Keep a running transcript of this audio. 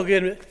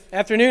Good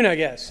afternoon, I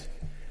guess.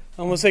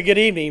 Almost said good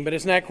evening, but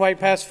it's not quite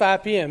past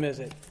 5 p.m., is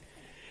it?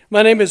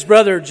 My name is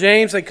Brother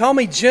James. They call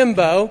me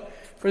Jimbo.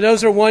 For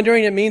those who are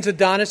wondering, it means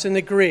Adonis in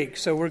the Greek,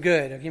 so we're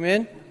good.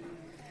 Amen?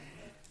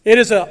 It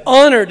is an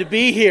honor to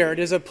be here. It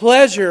is a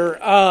pleasure.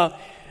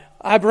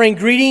 I bring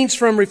greetings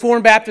from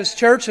Reformed Baptist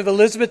Church of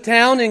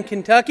Elizabethtown in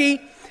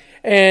Kentucky,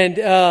 and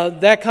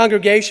that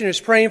congregation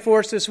is praying for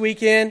us this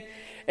weekend,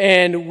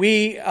 and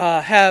we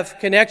have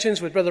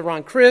connections with Brother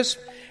Ron Crisp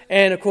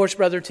and, of course,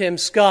 Brother Tim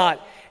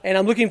Scott. And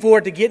I'm looking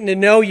forward to getting to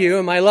know you.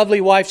 And my lovely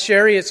wife,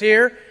 Sherry, is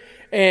here.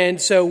 And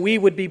so we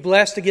would be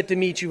blessed to get to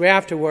meet you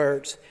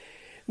afterwards.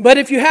 But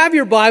if you have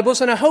your Bibles,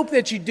 and I hope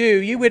that you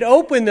do, you would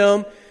open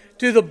them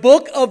to the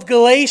book of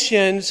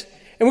Galatians.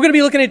 And we're going to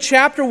be looking at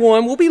chapter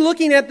 1. We'll be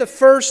looking at the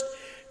first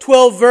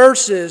 12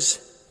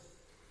 verses.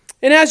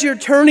 And as you're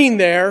turning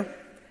there,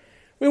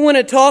 we want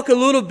to talk a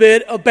little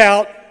bit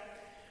about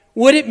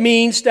what it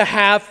means to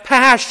have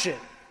passion.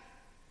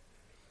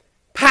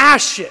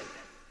 Passion.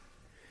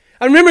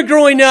 I remember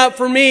growing up,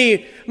 for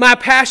me, my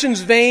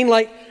passions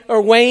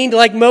waned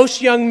like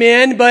most young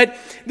men, but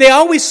they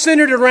always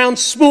centered around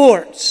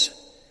sports.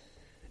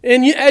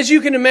 And as you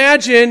can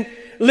imagine,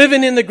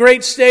 living in the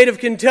great state of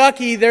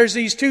Kentucky, there's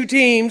these two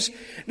teams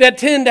that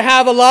tend to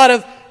have a lot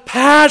of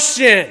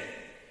passion,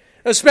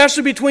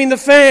 especially between the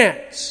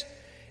fans.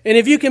 And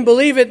if you can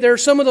believe it, there are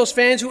some of those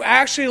fans who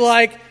actually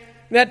like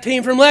that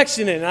team from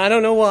Lexington. I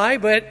don't know why,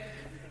 but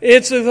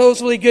it's a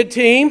supposedly good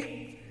team.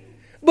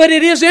 But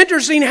it is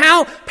interesting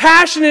how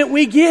passionate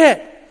we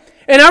get.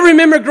 And I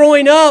remember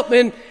growing up,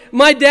 and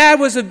my dad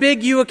was a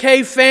big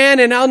UK fan,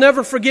 and I'll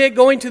never forget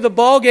going to the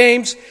ball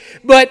games.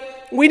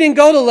 But we didn't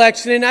go to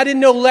Lexington. I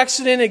didn't know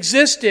Lexington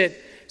existed.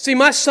 See,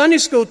 my Sunday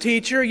school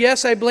teacher,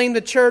 yes, I blame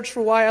the church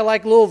for why I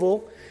like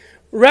Louisville,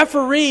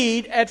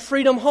 refereed at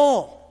Freedom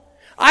Hall.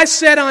 I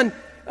sat on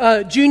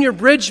Junior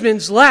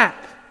Bridgman's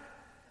lap.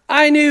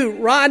 I knew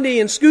Rodney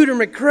and Scooter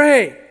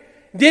McCrae.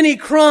 Denny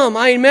Crum,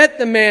 I met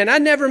the man. I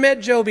never met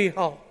Joby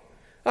Hall.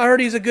 I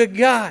heard he's a good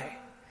guy.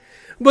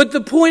 But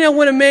the point I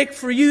want to make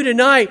for you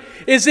tonight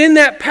is in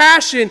that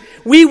passion,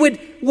 we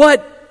would,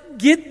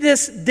 get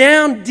this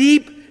down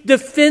deep,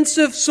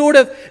 defensive sort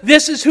of,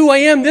 this is who I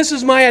am, this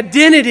is my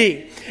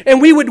identity.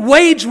 And we would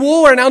wage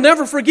war, and I'll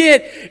never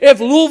forget, if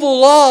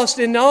Louisville lost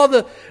and all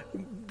the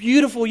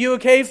beautiful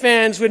UK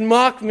fans would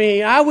mock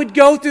me, I would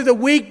go through the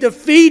week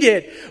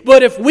defeated.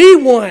 But if we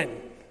won,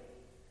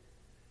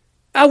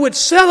 I would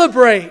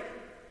celebrate.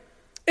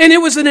 And it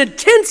was an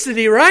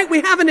intensity, right?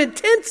 We have an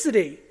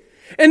intensity.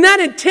 And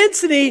that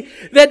intensity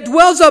that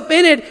dwells up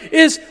in it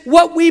is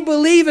what we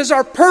believe is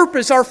our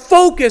purpose, our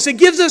focus. It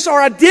gives us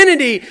our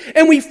identity.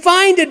 And we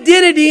find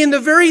identity in the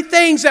very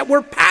things that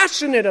we're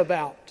passionate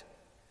about.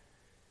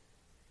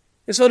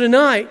 And so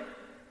tonight,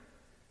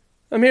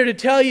 I'm here to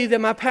tell you that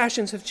my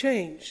passions have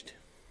changed.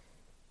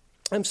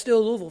 I'm still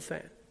a Louisville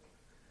fan.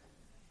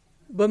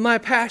 But my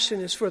passion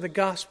is for the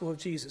gospel of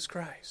Jesus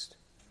Christ.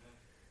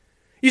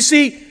 You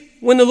see,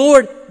 when the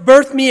Lord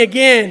birthed me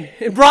again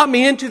and brought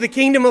me into the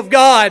kingdom of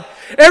God,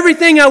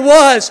 everything I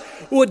was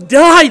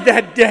died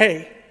that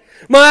day.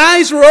 My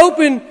eyes were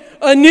open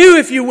anew,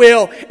 if you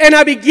will, and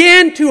I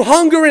began to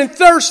hunger and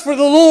thirst for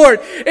the Lord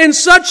in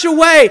such a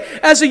way.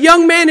 As a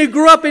young man who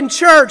grew up in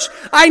church,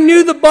 I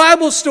knew the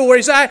Bible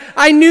stories.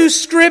 I knew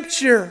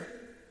Scripture.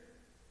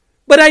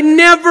 But I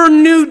never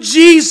knew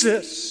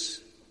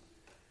Jesus.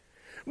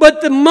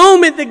 But the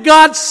moment that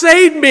God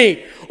saved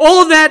me,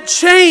 all of that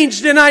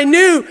changed, and I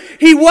knew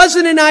He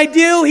wasn't an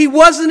ideal, He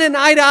wasn't an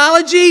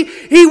ideology.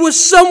 He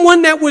was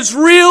someone that was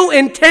real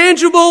and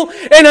tangible,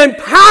 and I'm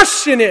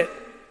passionate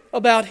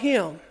about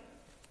Him.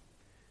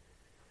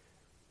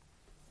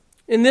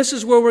 And this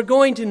is where we're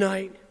going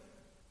tonight.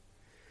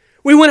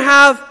 We want to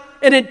have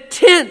an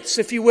intense,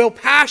 if you will,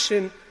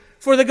 passion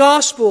for the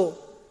gospel.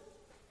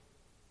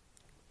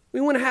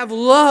 We want to have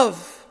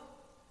love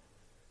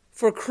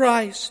for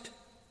Christ.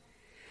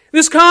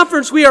 This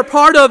conference we are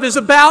part of is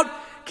about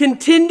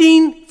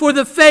contending for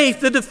the faith,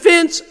 the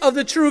defense of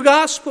the true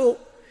gospel.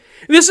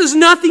 This is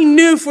nothing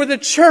new for the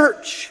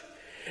church.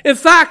 In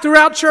fact,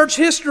 throughout church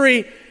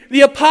history,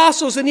 the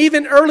apostles and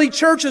even early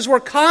churches were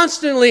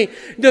constantly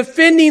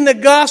defending the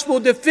gospel,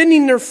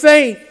 defending their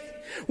faith.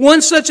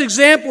 One such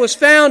example is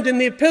found in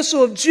the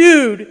epistle of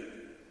Jude.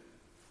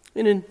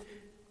 And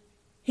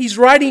he's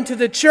writing to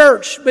the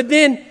church, but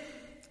then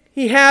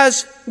he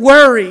has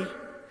worry.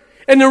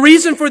 And the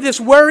reason for this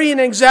worry and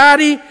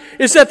anxiety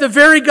is that the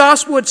very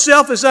gospel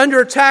itself is under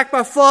attack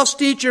by false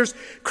teachers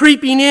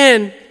creeping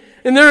in.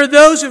 And there are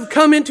those who have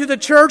come into the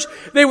church.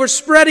 They were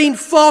spreading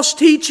false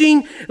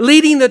teaching,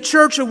 leading the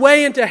church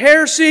away into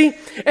heresy.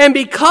 And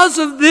because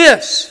of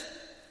this,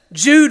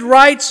 Jude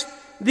writes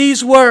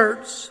these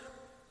words.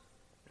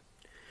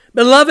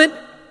 Beloved,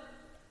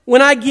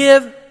 when I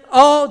give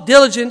all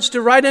diligence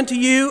to write unto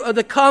you of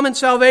the common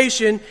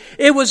salvation,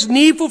 it was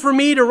needful for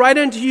me to write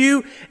unto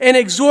you and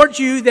exhort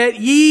you that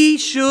ye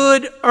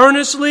should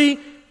earnestly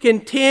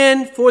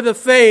contend for the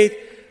faith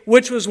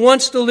which was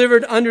once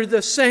delivered unto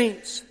the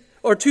saints.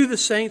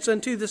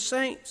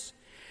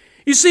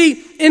 You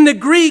see, in the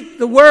Greek,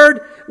 the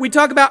word we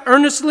talk about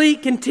earnestly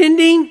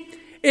contending,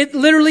 it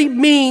literally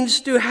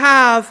means to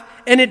have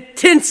an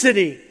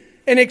intensity,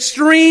 an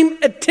extreme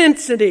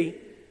intensity.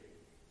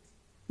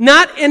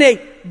 Not in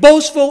a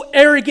boastful,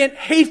 arrogant,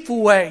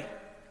 hateful way,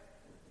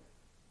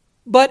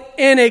 but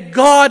in a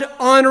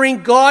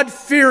God-honoring,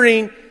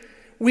 God-fearing,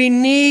 we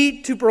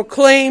need to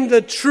proclaim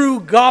the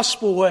true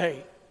gospel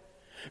way.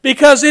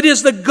 Because it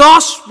is the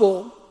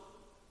gospel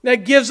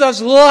that gives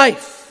us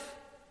life.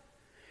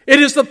 It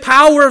is the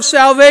power of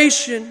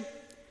salvation.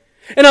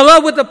 And I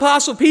love what the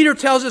Apostle Peter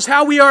tells us,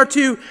 how we are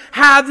to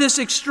have this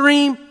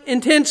extreme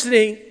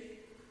intensity.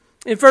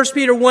 In 1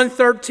 Peter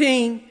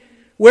 1:13,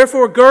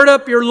 wherefore gird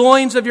up your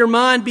loins of your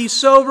mind, be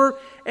sober,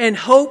 and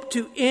hope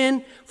to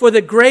end for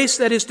the grace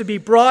that is to be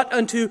brought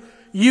unto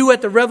you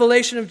at the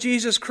revelation of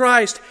Jesus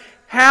Christ.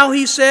 How,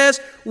 he says,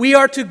 we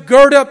are to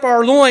gird up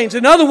our loins.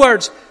 In other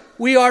words,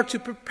 we are to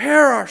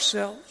prepare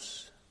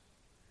ourselves.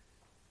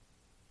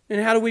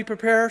 And how do we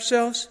prepare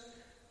ourselves?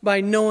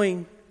 By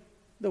knowing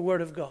the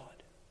Word of God.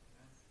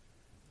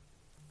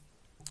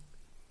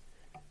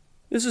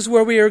 This is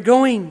where we are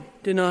going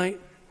tonight.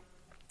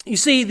 You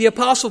see, the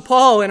Apostle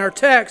Paul in our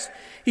text,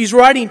 he's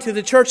writing to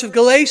the church of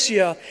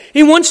Galatia.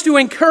 He wants to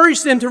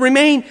encourage them to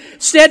remain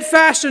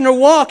steadfast in their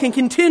walk and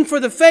contend for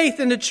the faith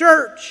in the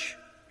church.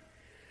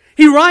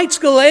 He writes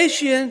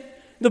the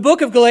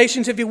book of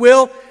Galatians, if you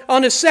will,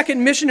 on his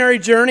second missionary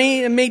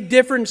journey. It may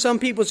differ in some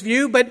people's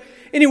view, but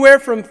anywhere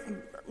from,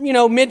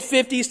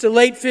 mid-50s to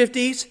late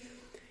 50s.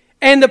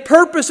 And the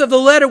purpose of the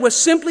letter was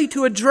simply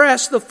to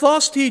address the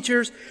false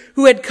teachers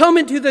who had come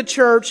into the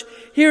church.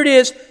 Here it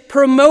is,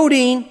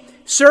 promoting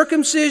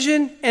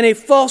circumcision and a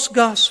false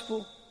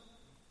gospel.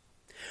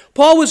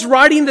 Paul was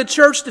writing the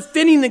church,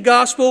 defending the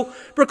gospel,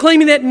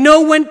 proclaiming that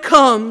no one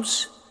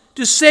comes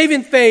to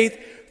saving faith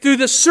through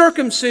the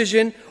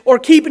circumcision or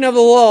keeping of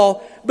the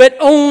law, but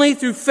only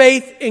through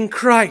faith in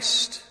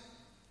Christ.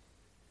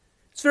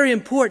 It's very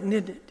important,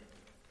 isn't it?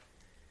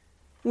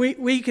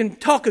 We can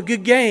talk a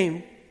good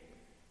game.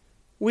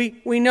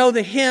 We know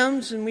the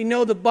hymns and we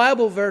know the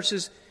Bible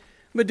verses,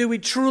 but do we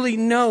truly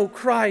know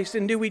Christ?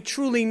 And do we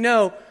truly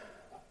know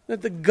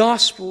that the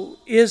gospel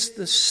is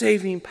the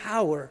saving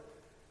power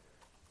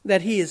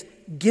that He has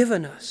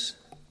given us?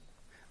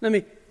 Let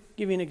me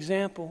give you an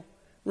example.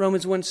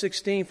 Romans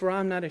 1:16, for I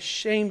am not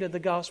ashamed of the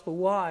gospel.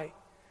 Why?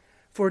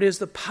 For it is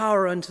the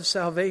power unto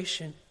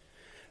salvation,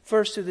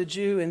 first to the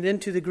Jew and then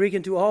to the Greek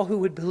and to all who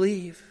would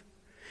believe.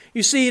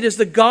 You see, it is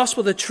the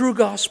gospel, the true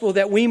gospel,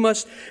 that we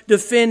must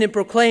defend and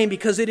proclaim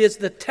because it is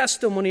the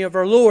testimony of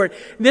our Lord.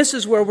 This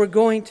is where we're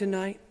going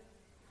tonight.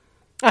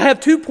 I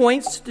have 2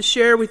 points to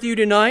share with you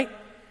tonight.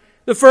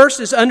 The first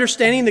is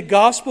understanding the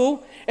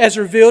gospel as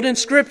revealed in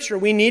Scripture.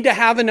 We need to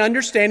have an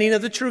understanding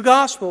of the true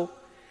gospel.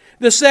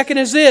 The second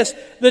is this: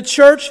 the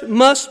church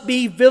must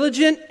be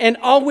vigilant and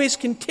always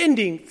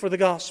contending for the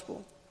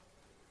gospel.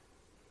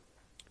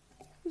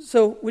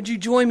 So would you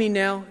join me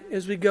now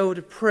as we go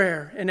to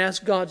prayer and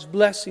ask God's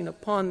blessing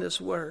upon this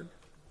word?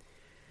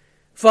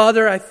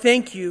 Father, I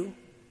thank you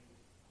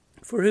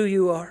for who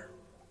you are.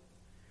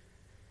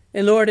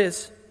 And Lord,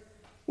 as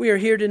we are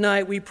here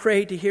tonight, we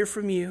pray to hear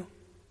from you.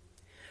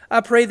 I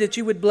pray that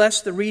you would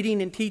bless the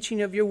reading and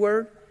teaching of your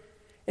word.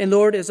 And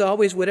Lord, as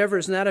always, whatever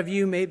is not of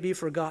you may be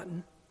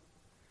forgotten.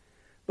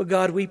 But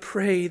God, we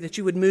pray that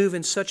you would move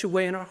in such a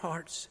way in our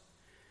hearts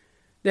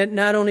that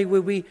not only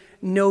would we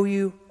know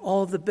you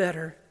all the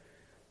better,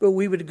 but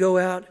we would go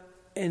out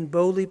and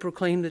boldly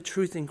proclaim the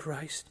truth in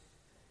Christ.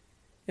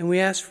 And we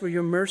ask for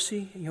your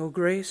mercy and your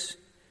grace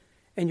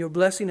and your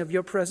blessing of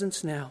your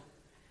presence now.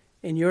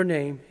 In your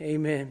name,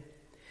 amen.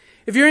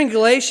 If you're in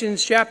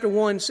Galatians chapter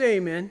 1, say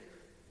amen.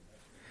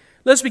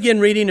 Let's begin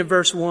reading in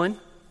verse 1.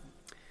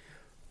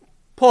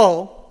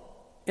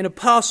 Paul, an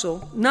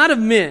apostle, not of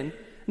men,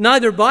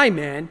 neither by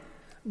man,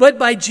 but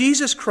by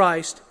Jesus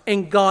Christ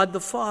and God the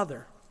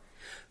Father,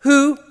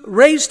 who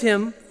raised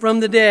him from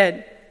the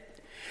dead,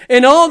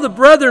 and all the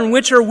brethren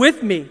which are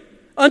with me,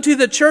 unto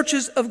the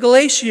churches of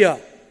Galatia.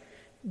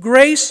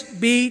 Grace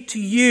be to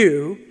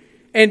you,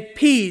 and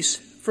peace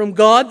from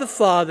God the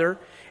Father,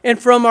 and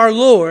from our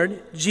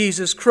Lord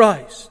Jesus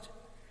Christ,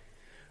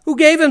 who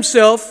gave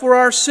himself for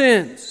our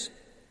sins,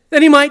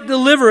 that he might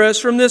deliver us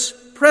from this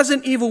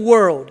present evil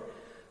world,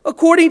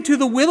 according to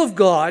the will of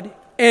God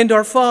and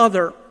our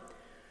Father,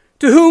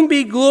 to whom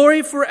be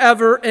glory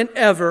forever and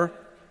ever.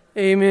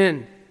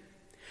 Amen.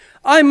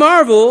 I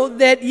marvel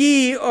that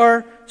ye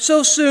are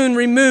so soon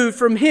removed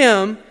from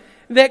him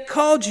that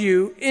called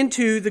you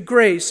into the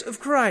grace of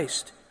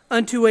Christ,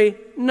 unto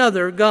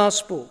another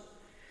gospel,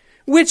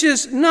 which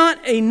is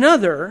not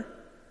another,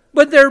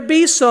 but there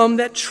be some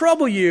that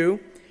trouble you,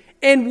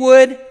 and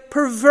would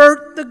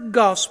pervert the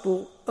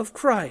gospel of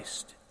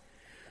Christ.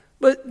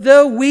 But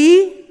though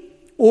we,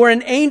 or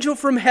an angel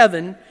from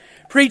heaven,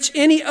 preach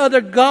any other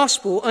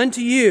gospel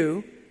unto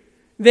you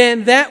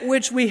than that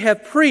which we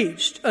have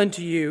preached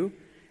unto you,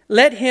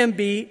 let him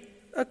be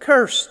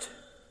accursed.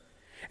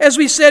 As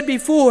we said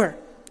before,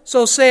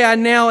 so say I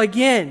now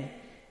again,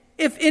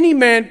 if any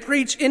man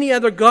preach any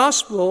other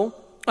gospel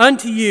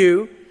unto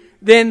you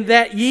than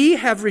that ye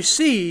have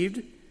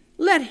received,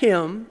 let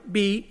him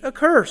be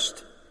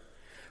accursed.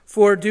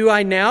 For do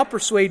I now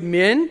persuade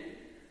men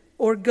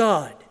or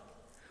God?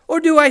 Or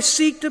do I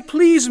seek to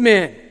please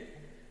men?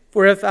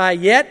 For if I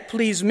yet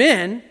please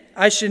men,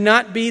 I should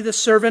not be the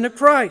servant of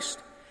Christ.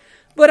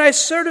 But I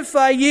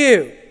certify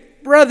you,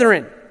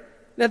 brethren,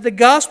 that the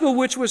gospel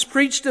which was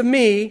preached of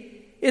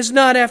me is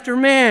not after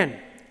man.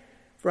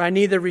 For I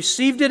neither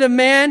received it of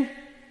man,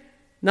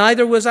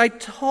 neither was I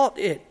taught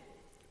it,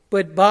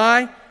 but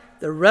by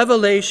the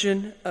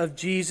revelation of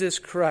Jesus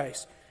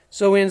Christ.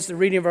 So ends the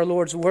reading of our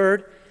Lord's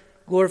word.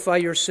 Glorify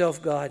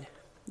yourself, God,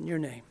 in your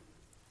name.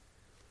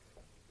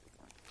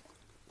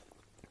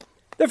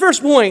 The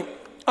first point,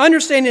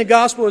 understanding the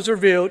gospel is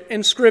revealed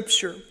in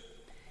Scripture.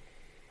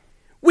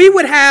 We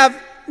would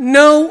have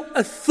no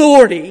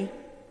authority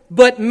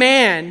but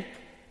man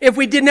if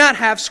we did not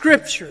have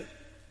Scripture.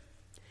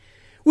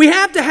 We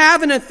have to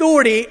have an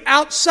authority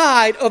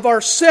outside of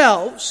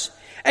ourselves,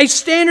 a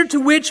standard to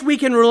which we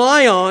can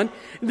rely on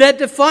that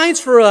defines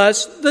for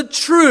us the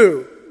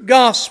true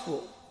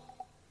gospel.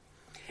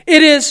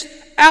 It is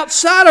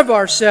outside of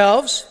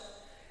ourselves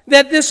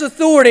that this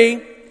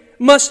authority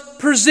must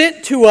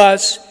present to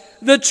us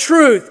the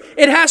truth.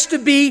 It has to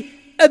be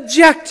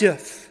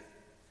objective.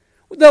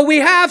 Though we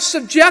have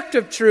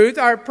subjective truth,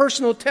 our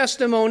personal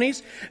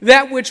testimonies,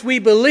 that which we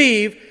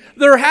believe,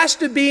 there has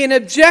to be an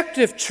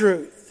objective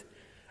truth.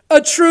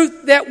 A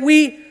truth that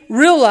we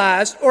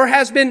realized or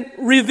has been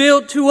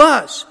revealed to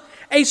us.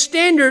 A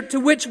standard to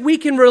which we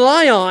can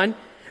rely on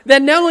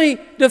that not only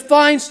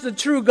defines the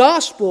true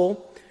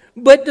gospel,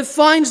 but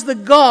defines the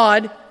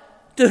God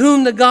to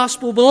whom the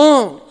gospel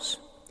belongs.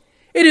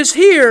 It is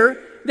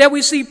here that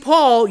we see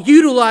Paul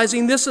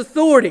utilizing this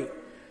authority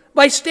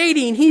by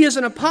stating he is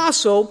an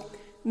apostle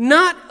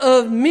not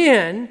of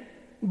men,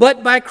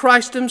 but by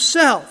Christ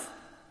himself.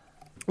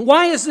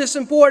 Why is this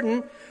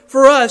important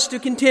for us to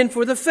contend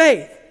for the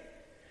faith?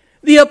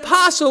 The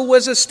apostle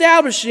was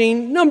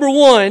establishing, number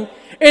one,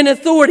 an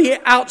authority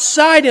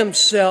outside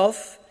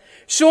himself,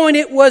 showing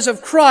it was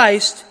of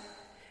Christ,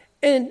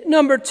 and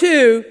number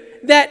two,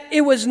 that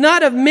it was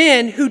not of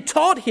men who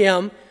taught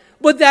him,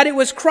 but that it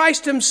was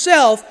Christ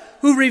himself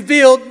who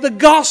revealed the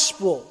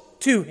gospel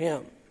to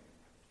him.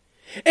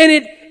 And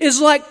it is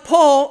like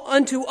Paul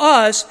unto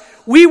us,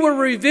 we were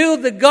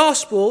revealed the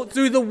gospel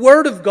through the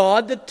word of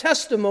God, the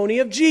testimony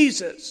of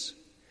Jesus.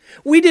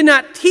 We did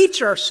not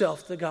teach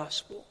ourselves the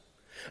gospel.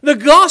 The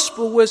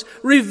gospel was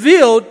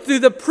revealed through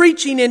the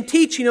preaching and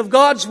teaching of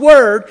God's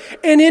word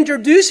and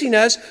introducing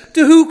us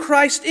to who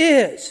Christ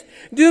is.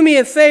 Do me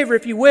a favor,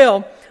 if you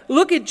will.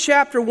 Look at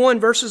chapter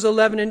 1, verses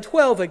 11 and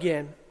 12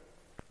 again.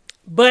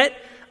 But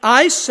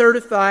I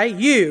certify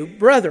you,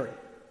 brethren,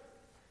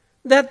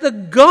 that the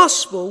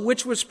gospel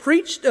which was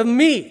preached of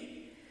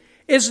me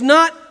is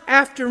not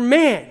after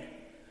man.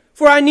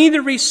 For I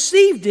neither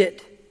received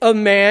it of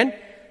man,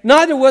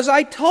 neither was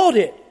I taught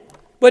it,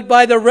 but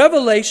by the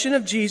revelation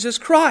of Jesus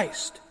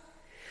Christ.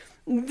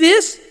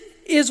 This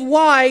is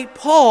why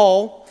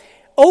Paul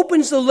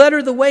opens the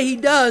letter the way he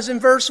does in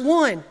verse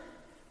 1.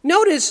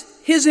 Notice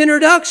his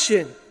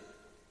introduction.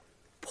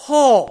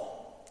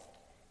 Paul,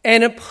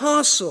 an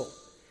apostle,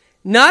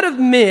 not of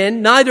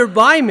men, neither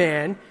by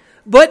man,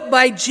 but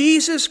by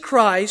Jesus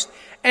Christ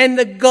and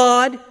the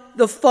God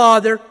the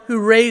Father who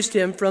raised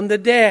him from the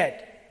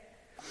dead.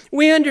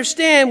 We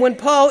understand when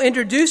Paul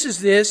introduces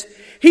this,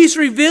 he's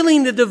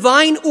revealing the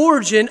divine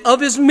origin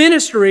of his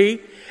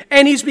ministry,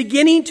 and he's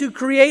beginning to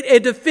create a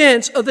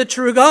defense of the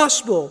true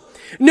gospel.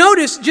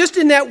 Notice, just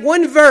in that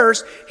one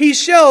verse, he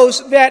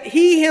shows that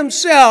he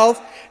himself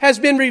has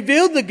been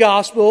revealed the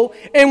gospel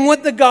and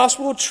what the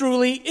gospel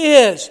truly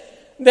is.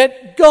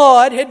 That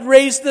God had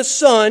raised the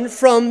Son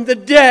from the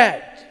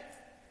dead.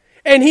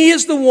 And he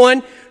is the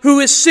one who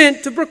is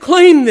sent to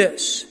proclaim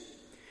this.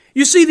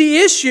 You see, the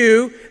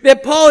issue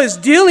that Paul is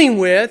dealing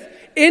with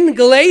in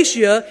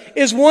Galatia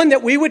is one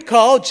that we would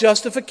call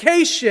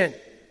justification.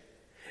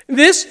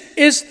 This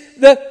is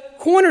the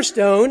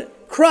cornerstone.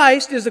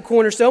 Christ is the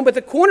cornerstone, but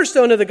the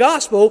cornerstone of the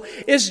gospel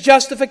is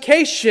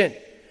justification.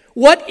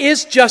 What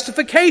is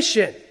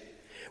justification?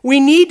 We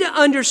need to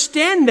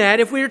understand that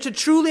if we are to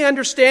truly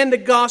understand the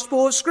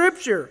gospel of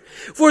Scripture.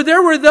 For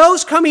there were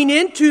those coming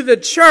into the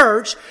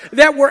church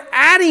that were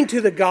adding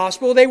to the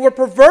gospel, they were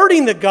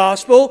perverting the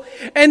gospel,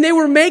 and they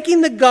were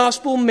making the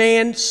gospel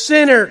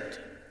man-centered.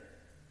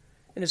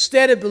 And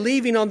instead of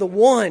believing on the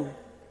one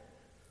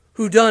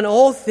who done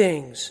all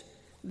things,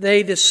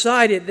 they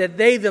decided that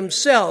they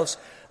themselves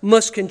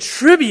must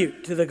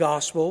contribute to the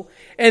gospel,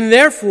 and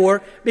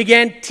therefore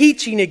began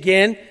teaching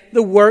again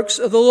the works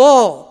of the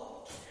law.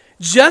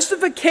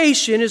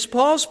 Justification, is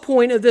Paul's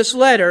point of this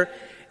letter,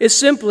 is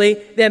simply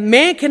that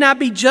man cannot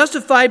be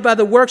justified by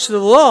the works of the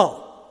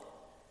law.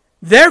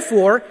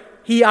 Therefore,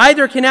 he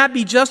either cannot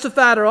be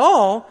justified at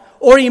all,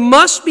 or he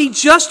must be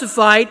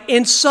justified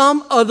in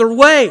some other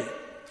way.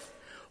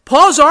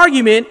 Paul's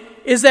argument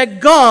is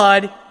that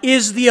God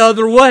is the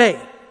other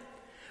way.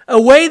 A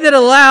way that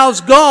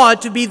allows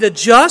God to be the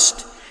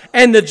just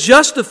and the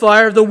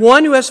justifier of the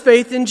one who has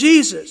faith in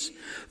Jesus.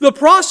 The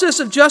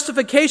process of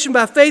justification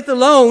by faith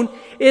alone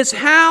is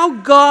how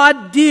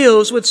God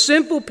deals with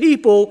sinful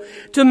people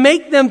to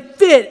make them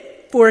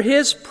fit for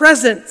His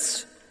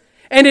presence.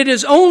 And it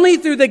is only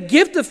through the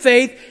gift of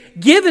faith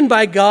given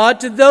by God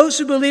to those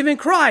who believe in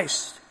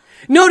Christ.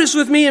 Notice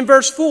with me in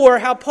verse 4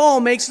 how Paul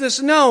makes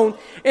this known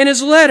in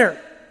his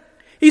letter.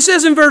 He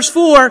says in verse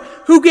 4,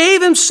 who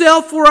gave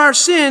Himself for our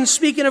sins,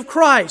 speaking of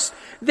Christ,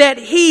 that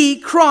He,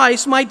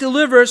 Christ, might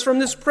deliver us from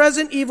this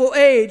present evil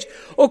age,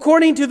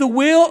 according to the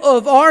will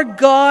of our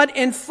God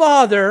and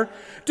Father,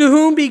 to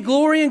whom be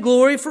glory and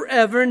glory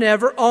forever and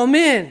ever.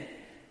 Amen.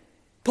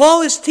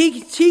 Paul is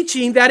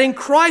teaching that in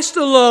Christ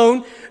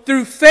alone,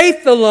 through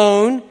faith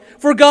alone,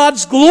 for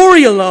God's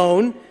glory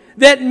alone,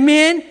 that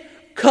men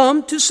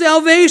come to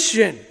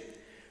salvation.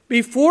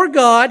 Before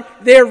God,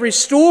 they are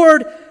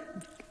restored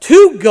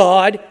to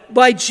God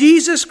by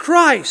Jesus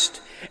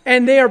Christ,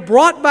 and they are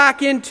brought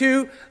back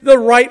into the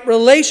right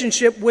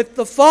relationship with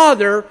the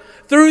Father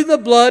through the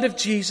blood of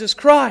Jesus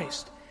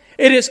Christ.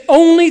 It is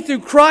only through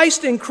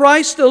Christ and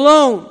Christ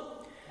alone.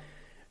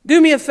 Do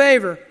me a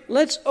favor.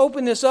 Let's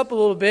open this up a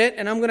little bit,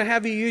 and I'm going to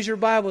have you use your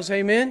Bibles.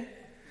 Amen?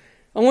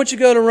 I want you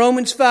to go to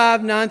Romans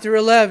 5, 9 through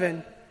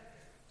 11.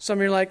 Some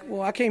of you are like,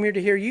 well, I came here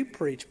to hear you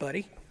preach,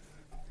 buddy.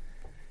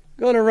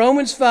 Go to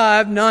Romans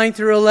 5, 9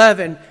 through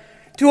 11.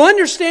 To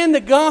understand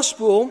the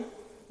gospel,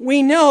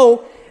 we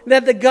know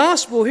that the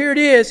gospel, here it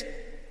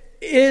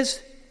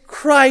is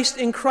Christ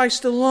and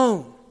Christ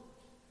alone.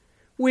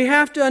 We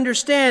have to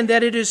understand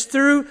that it is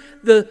through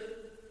the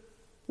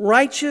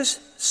righteous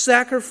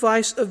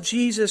sacrifice of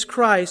Jesus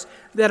Christ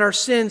that our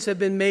sins have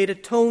been made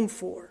atoned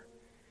for.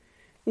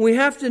 We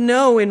have to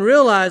know and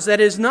realize that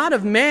it is not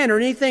of man or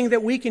anything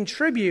that we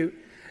contribute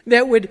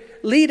that would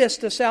lead us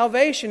to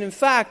salvation. In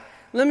fact,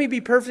 let me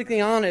be perfectly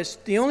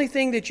honest. The only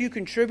thing that you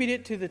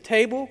contributed to the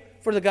table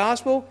for the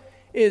gospel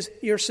is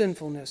your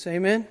sinfulness.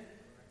 Amen?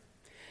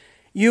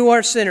 You are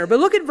a sinner. But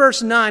look at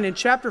verse 9 in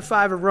chapter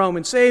 5 of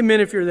Romans. Say amen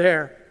if you're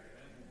there.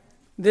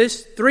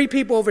 This 3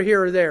 people over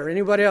here are there.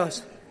 Anybody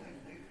else?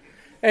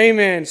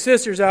 Amen.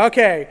 Sisters,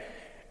 okay.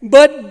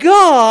 But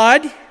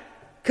God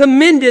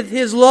commendeth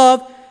His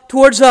love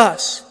towards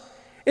us,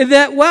 in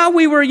that while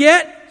we were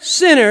yet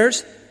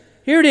sinners,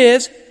 here it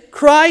is,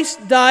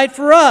 Christ died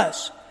for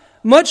us.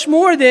 Much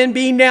more then,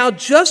 being now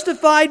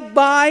justified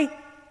by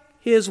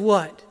His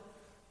what?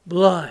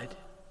 Blood.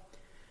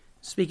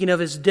 Speaking of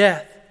His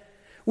death.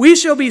 We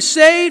shall be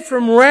saved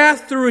from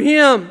wrath through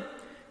Him.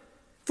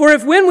 For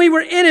if when we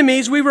were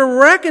enemies, we were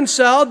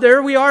reconciled,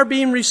 there we are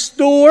being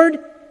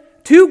restored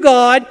to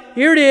God,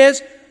 here it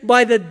is,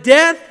 by the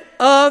death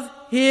of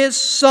His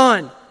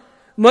Son.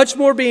 Much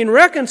more being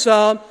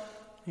reconciled,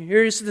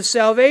 here is the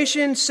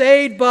salvation,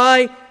 saved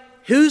by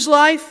whose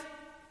life?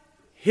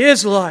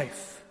 His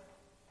life.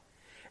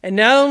 And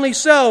not only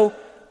so,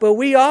 but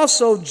we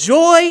also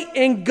joy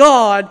in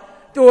God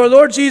through our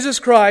Lord Jesus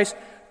Christ,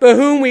 by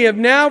whom we have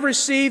now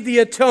received the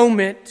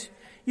atonement.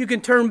 You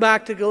can turn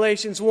back to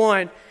Galatians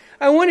 1.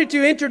 I wanted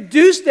to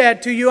introduce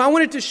that to you. I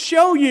wanted to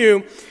show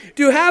you,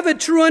 to have a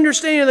true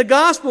understanding of the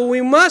gospel,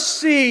 we must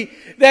see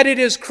that it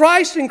is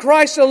Christ and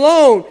Christ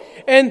alone.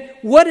 And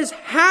what has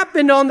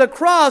happened on the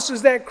cross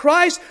is that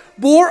Christ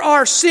bore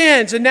our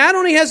sins. And not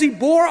only has He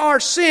bore our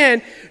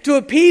sin to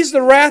appease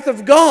the wrath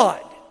of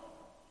God,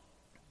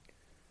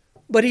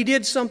 but He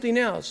did something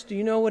else. Do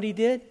you know what He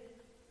did?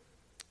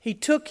 He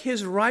took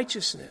His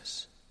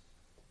righteousness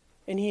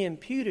and He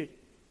imputed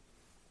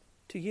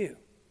to you,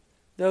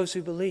 those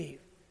who believe.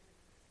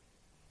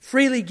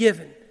 Freely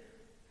given.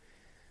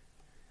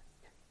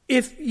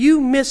 If you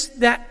miss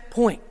that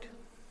point,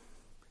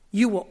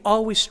 you will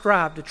always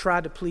strive to try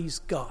to please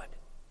God.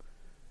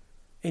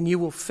 And you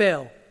will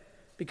fail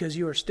because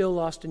you are still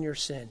lost in your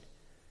sin.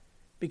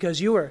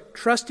 Because you are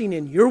trusting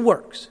in your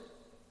works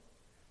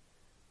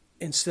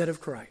instead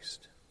of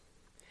Christ.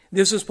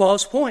 This is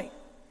Paul's point.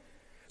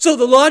 So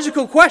the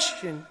logical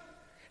question,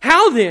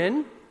 how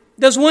then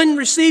does one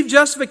receive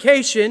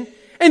justification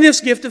and this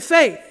gift of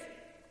faith?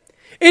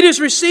 It is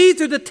received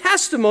through the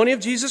testimony of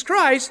Jesus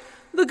Christ,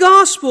 the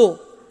gospel,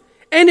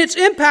 and its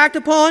impact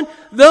upon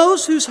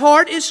those whose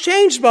heart is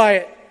changed by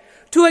it.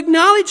 To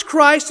acknowledge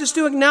Christ is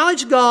to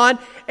acknowledge God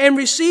and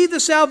receive the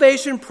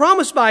salvation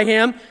promised by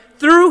Him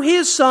through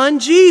His Son,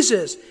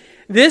 Jesus.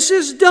 This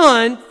is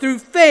done through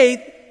faith,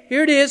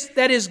 here it is,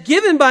 that is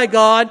given by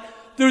God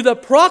through the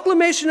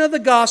proclamation of the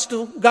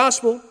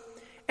gospel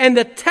and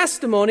the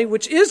testimony,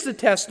 which is the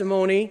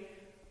testimony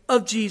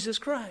of Jesus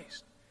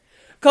Christ.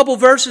 A couple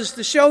verses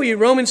to show you.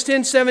 Romans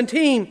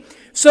 10:17.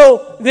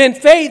 So then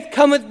faith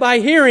cometh by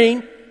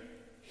hearing,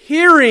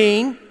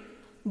 hearing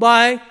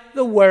by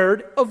the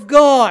word of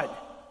God.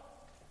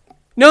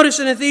 Notice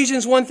in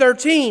Ephesians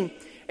 1:13,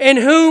 in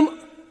whom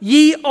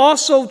ye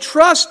also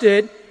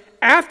trusted,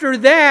 after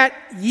that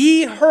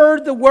ye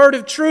heard the word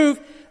of truth,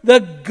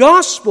 the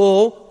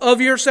gospel of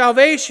your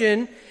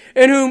salvation,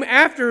 in whom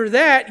after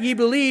that ye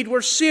believed,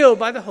 were sealed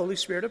by the Holy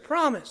Spirit of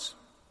promise.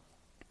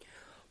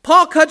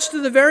 Paul cuts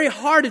to the very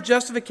heart of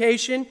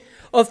justification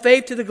of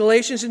faith to the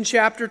Galatians in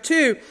chapter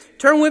 2.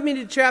 Turn with me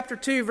to chapter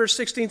 2, verse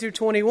 16 through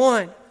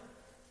 21.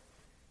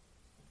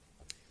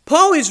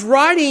 Paul is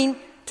writing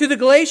to the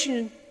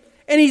Galatians,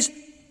 and he's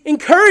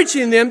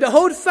encouraging them to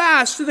hold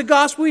fast to the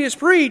gospel he has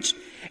preached,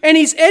 and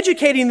he's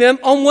educating them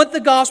on what the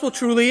gospel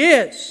truly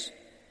is.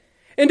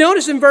 And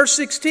notice in verse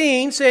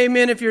 16, say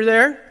amen if you're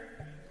there.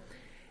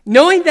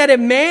 Knowing that a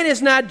man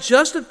is not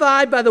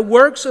justified by the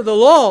works of the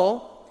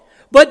law,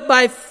 but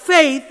by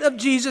faith of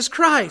Jesus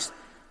Christ.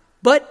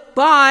 But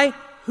by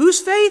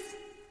whose faith?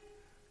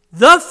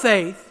 The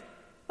faith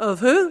of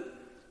who?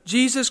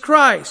 Jesus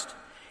Christ.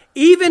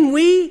 Even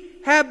we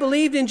have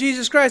believed in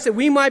Jesus Christ that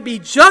we might be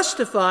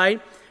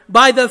justified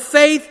by the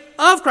faith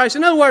of Christ.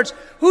 In other words,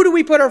 who do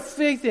we put our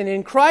faith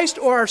in Christ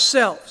or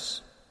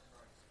ourselves?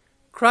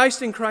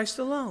 Christ and Christ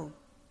alone.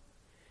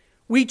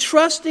 We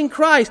trust in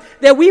Christ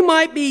that we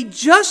might be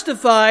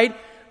justified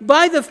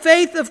by the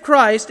faith of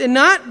Christ and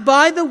not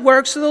by the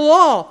works of the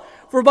law.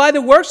 For by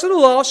the works of the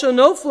law shall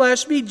no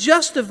flesh be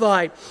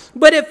justified.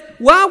 But if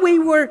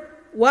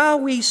while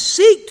we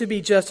seek to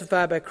be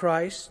justified by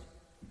Christ,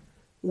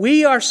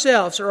 we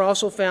ourselves are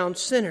also found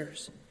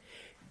sinners.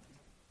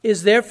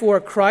 Is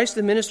therefore Christ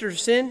the minister of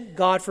sin?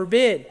 God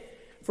forbid.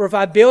 For if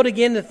I build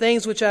again the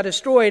things which I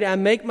destroyed, I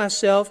make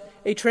myself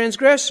a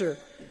transgressor.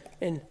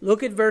 And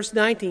look at verse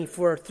 19.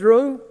 For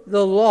through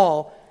the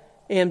law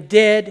am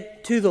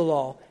dead to the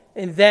law,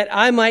 and that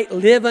I might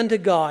live unto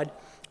God.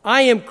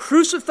 I am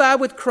crucified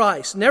with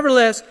Christ.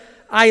 Nevertheless,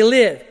 I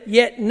live.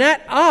 Yet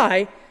not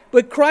I,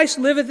 but Christ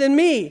liveth in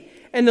me.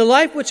 And the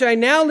life which I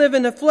now live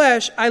in the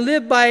flesh, I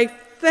live by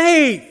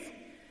faith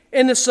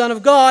in the Son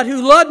of God,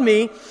 who loved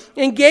me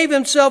and gave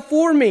himself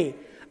for me.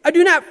 I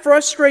do not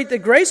frustrate the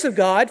grace of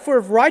God, for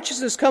if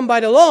righteousness come by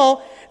the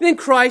law, then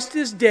Christ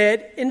is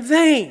dead in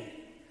vain.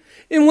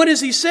 And what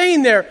is he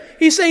saying there?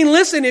 He's saying,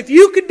 listen, if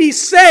you could be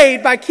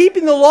saved by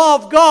keeping the law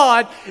of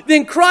God,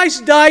 then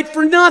Christ died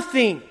for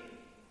nothing.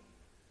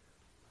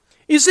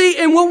 You see,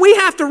 and what we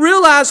have to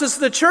realize as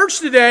the church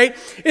today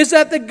is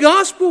that the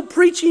gospel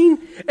preaching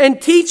and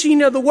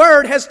teaching of the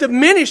word has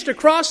diminished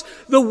across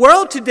the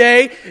world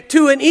today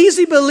to an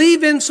easy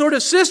believe-in sort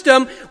of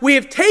system. We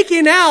have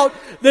taken out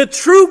the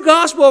true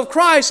gospel of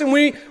Christ and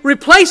we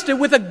replaced it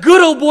with a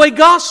good old boy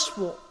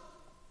gospel.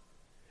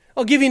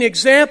 I'll give you an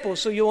example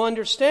so you'll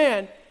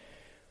understand.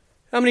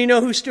 How many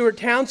know who Stuart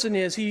Townsend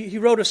is? He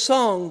wrote a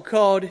song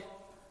called,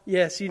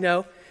 yes, you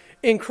know,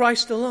 In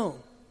Christ Alone.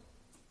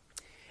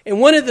 In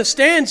one of the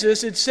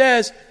stanzas, it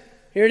says,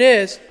 here it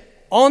is,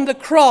 on the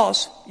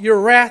cross your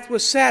wrath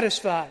was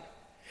satisfied.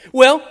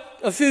 Well,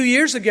 a few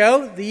years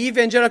ago, the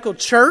evangelical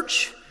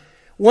church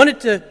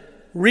wanted to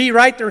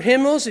rewrite their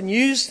hymnals and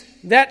use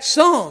that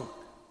song.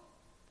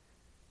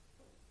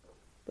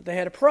 But they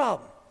had a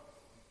problem.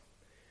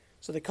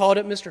 So they called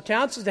up Mr.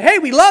 Townsend and said, hey,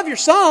 we love your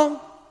song.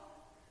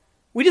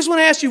 We just want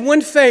to ask you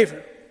one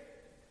favor.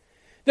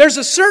 There's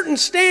a certain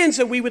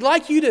stanza we would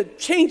like you to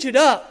change it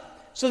up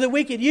so that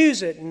we could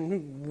use it.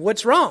 And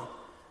what's wrong?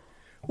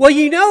 Well,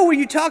 you know, when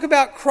you talk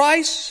about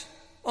Christ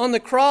on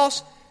the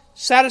cross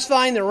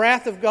satisfying the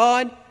wrath of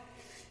God,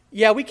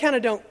 yeah, we kind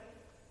of don't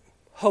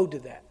hold to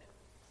that.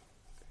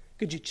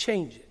 Could you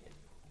change it?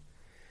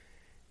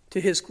 To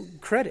his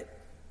credit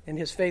and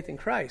his faith in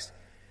Christ,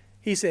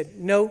 he said,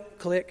 no,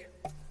 click.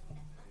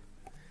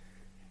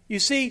 You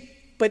see,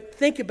 but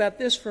think about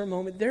this for a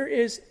moment. There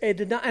is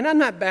and I'm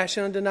not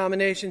bashing on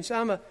denominations.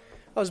 I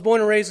was born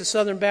and raised a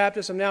Southern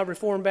Baptist. I'm now a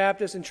Reformed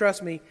Baptist. And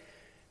trust me,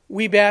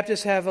 we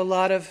Baptists have a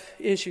lot of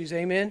issues.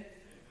 Amen?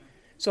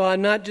 So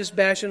I'm not just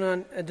bashing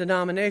on a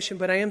denomination,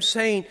 but I am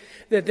saying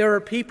that there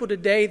are people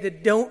today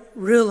that don't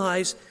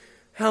realize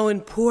how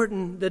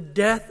important the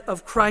death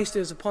of Christ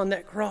is upon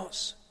that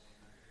cross.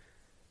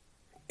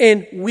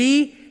 And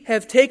we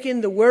have taken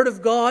the Word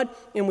of God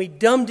and we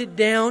dumbed it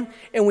down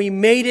and we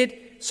made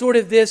it sort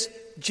of this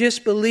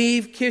just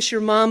believe, kiss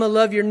your mama,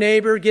 love your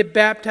neighbor, get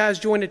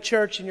baptized, join a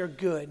church, and you're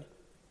good.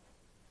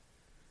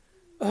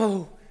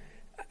 Oh,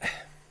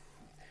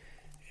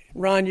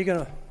 Ron, you're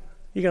gonna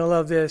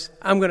love this.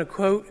 I'm gonna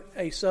quote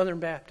a Southern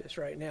Baptist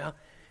right now,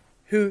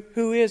 who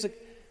is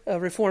a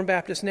Reformed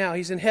Baptist now.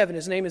 He's in heaven.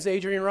 His name is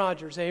Adrian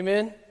Rogers.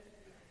 Amen.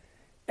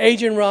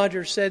 Adrian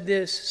Rogers said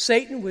this: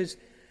 Satan was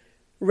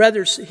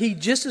he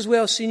just as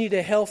well send you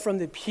to hell from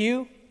the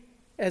pew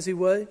as he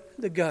would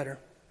the gutter.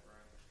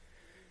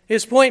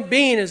 His point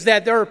being is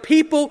that there are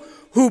people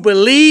who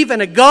believe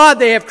in a God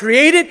they have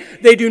created.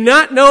 They do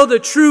not know the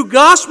true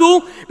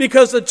gospel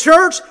because the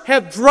church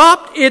have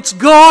dropped its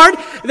guard.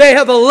 They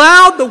have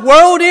allowed the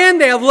world in.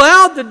 They have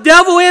allowed the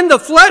devil in, the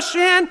flesh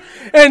in.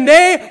 And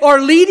they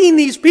are leading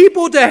these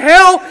people to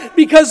hell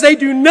because they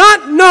do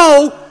not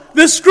know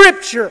the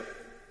Scripture.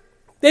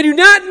 They do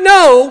not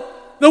know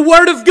the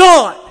Word of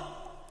God.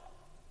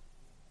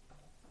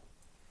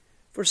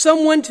 For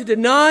someone to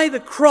deny the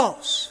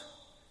cross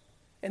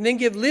and then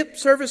give lip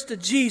service to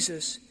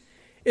Jesus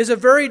is a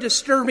very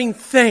disturbing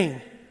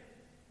thing.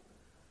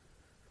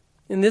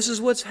 And this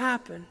is what's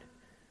happened.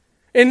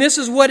 And this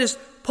is what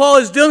Paul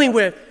is dealing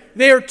with.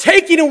 They are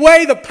taking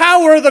away the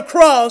power of the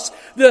cross,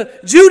 the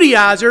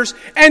Judaizers,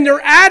 and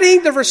they're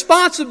adding the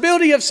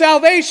responsibility of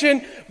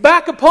salvation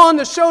back upon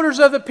the shoulders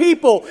of the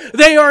people.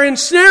 They are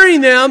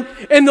ensnaring them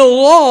in the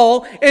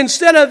law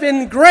instead of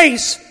in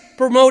grace,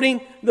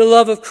 promoting the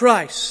love of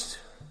Christ.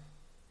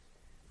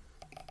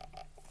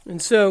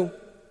 And so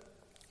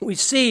we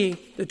see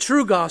the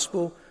true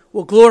gospel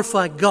will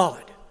glorify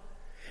God.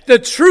 The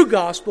true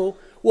gospel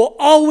will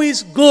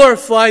always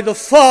glorify the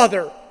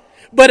Father.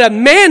 But a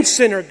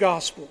man-centered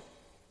gospel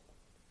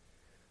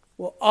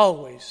will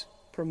always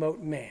promote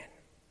man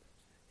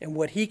and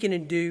what he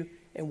can do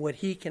and what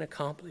he can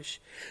accomplish.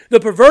 The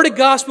perverted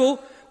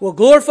gospel will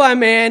glorify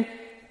man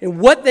and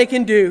what they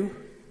can do.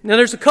 Now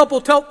there's a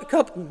couple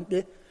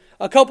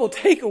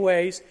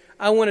takeaways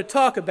I want to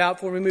talk about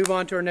before we move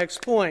on to our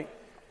next point.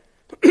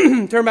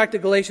 Turn back to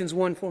Galatians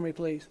 1 for me,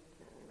 please.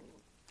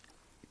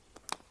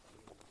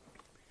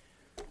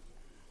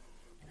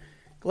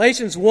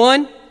 Galatians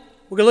 1,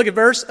 we're going to look at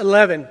verse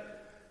 11.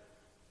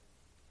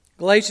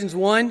 Galatians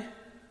 1,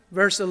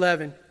 verse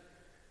 11.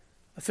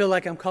 I feel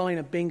like I'm calling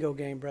a bingo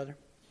game, brother.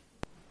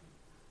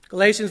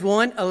 Galatians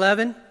 1,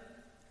 11.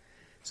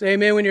 Say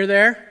amen when you're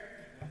there.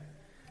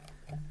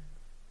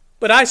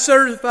 But I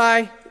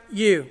certify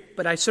you,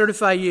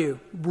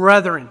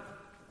 brethren.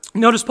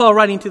 Notice Paul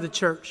writing to the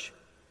church.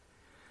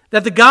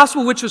 That the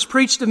gospel which was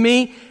preached to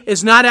me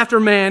is not after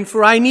man,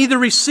 for I neither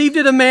received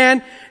it of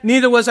man,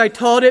 neither was I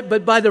taught it,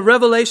 but by the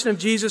revelation of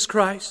Jesus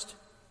Christ.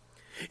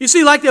 You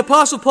see, like the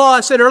Apostle Paul, I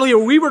said earlier,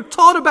 we were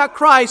taught about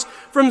Christ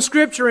from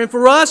Scripture, and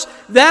for us,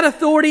 that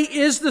authority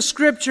is the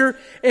Scripture,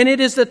 and it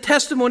is the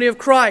testimony of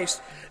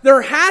Christ.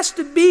 There has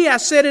to be, I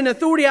said, an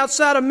authority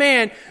outside of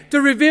man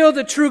to reveal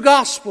the true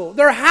gospel.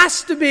 There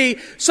has to be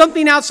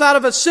something outside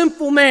of a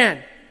sinful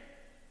man.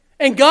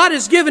 And God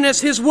has given us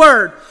His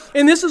Word.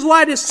 And this is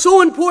why it is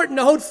so important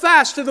to hold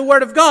fast to the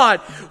Word of God.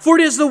 For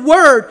it is the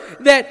Word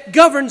that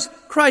governs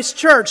Christ's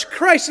church.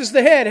 Christ is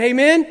the head,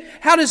 amen?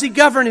 How does He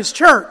govern His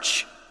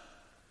church?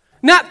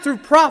 Not through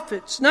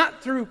prophets,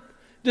 not through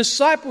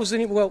disciples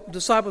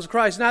of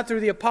Christ, not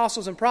through the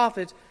apostles and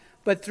prophets,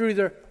 but through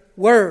the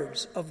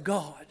words of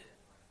God.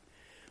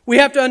 We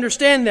have to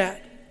understand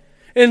that.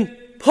 And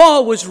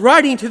Paul was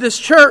writing to this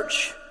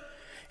church.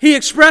 He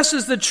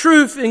expresses the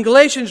truth in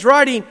Galatians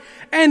writing,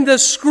 and the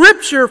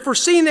Scripture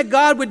foreseeing that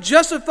God would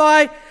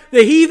justify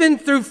the heathen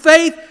through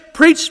faith,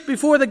 preached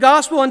before the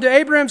gospel unto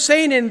Abraham,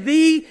 saying, in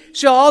thee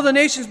shall all the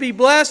nations be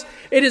blessed.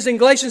 It is in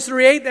Galatians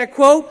 3:8, that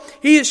quote.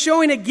 He is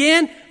showing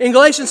again in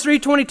Galatians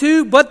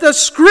 3:22, but the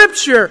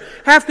Scripture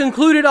hath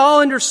concluded all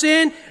under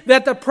sin,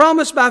 that the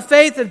promise by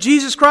faith of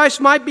Jesus Christ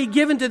might be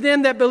given to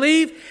them that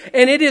believe.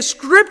 And it is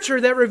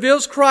Scripture that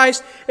reveals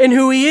Christ and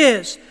who He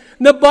is.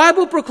 The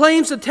Bible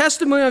proclaims the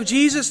testimony of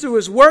Jesus through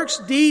His works,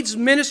 deeds,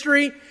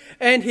 ministry,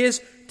 and His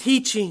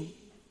teaching.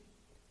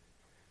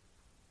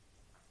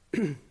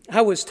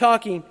 I was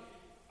talking,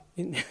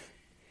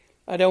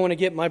 I don't want to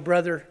get my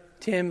brother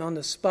Tim on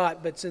the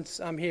spot, but since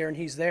I'm here and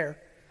he's there,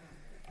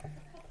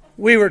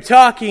 we were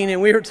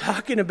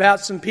talking about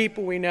some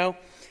people we know,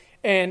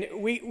 and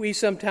we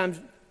sometimes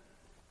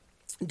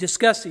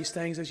discuss these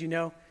things, as you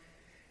know,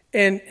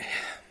 and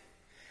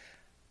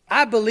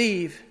I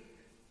believe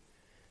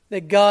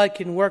that God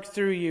can work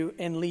through you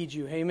and lead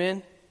you,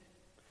 amen?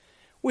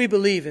 We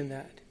believe in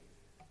that.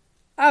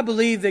 I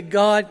believe that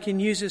God can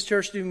use His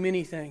church to do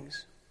many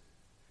things.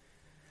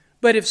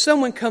 But if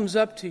someone comes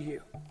up to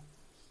you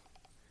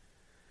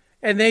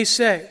and they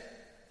say,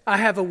 I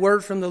have a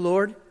word from the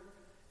Lord,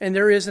 and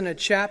there isn't a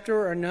chapter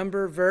or a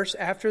number, verse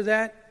after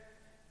that,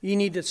 you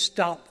need to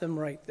stop them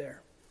right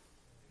there.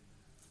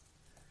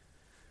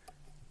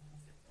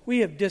 We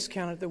have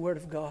discounted the Word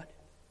of God.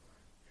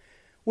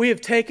 We have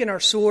taken our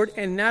sword,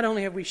 and not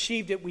only have we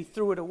sheathed it, we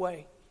threw it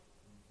away.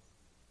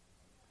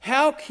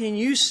 How can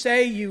you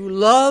say you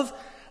love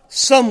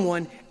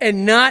someone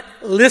and not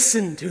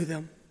listen to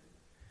them?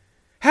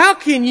 How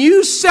can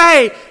you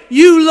say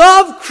you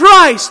love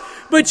Christ,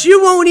 but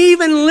you won't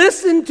even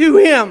listen to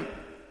Him?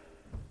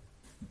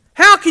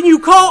 How can you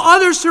call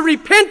others to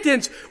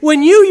repentance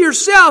when you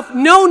yourself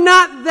know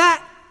not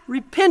that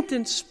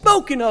repentance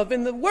spoken of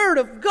in the Word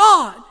of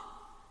God?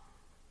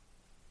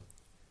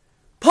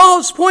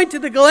 Paul's point to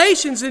the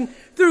Galatians, and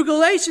through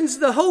Galatians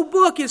the whole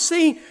book is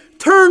saying,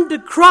 turn to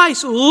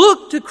Christ,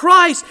 look to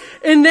Christ,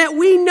 and that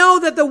we know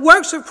that the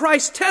works of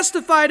Christ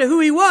testify to who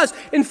He was.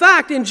 In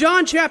fact, in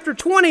John chapter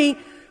 20,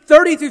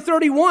 30 through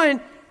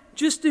 31,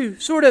 just to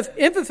sort of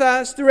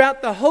emphasize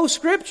throughout the whole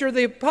Scripture,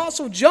 the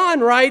Apostle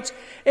John writes,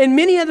 and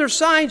many other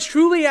signs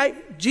truly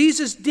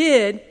Jesus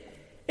did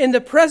in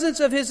the presence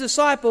of His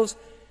disciples,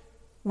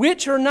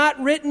 which are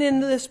not written in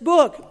this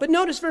book. But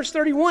notice verse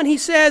 31, he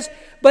says,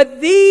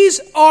 but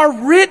these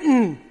are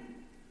written.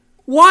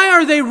 Why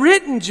are they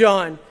written,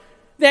 John?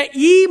 That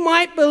ye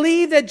might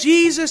believe that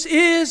Jesus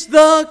is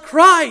the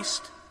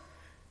Christ.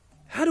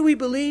 How do we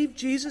believe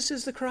Jesus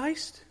is the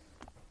Christ?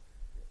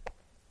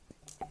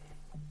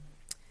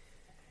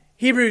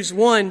 Hebrews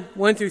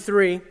 1 through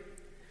 3.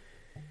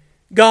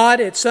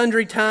 God at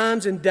sundry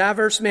times in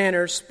diverse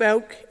manners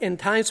spoke in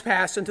times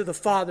past unto the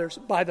fathers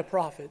by the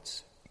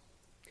prophets,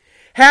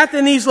 hath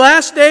in these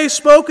last days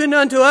spoken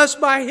unto us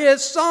by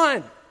his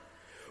Son,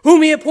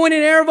 whom he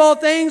appointed heir of all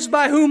things,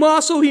 by whom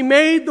also he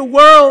made the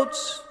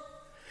worlds.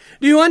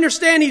 Do you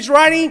understand? He's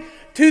writing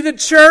to the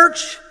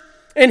church,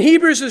 and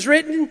Hebrews was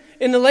written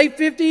in the late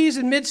 50s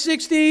and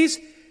mid-60s,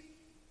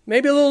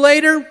 maybe a little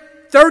later,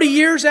 30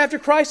 years after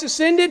Christ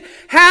ascended.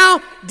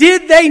 How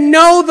did they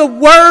know the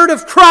Word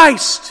of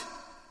Christ?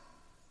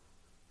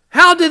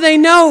 How did they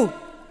know?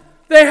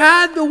 They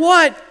had the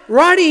what?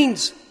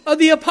 Writings of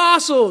the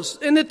apostles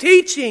and the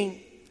teaching.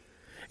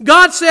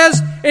 God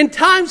says, in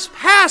times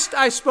past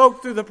I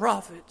spoke through the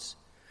prophets,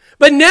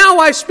 but now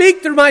I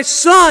speak through my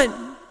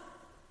Son.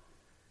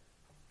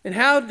 And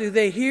how do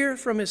they hear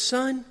from his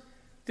Son?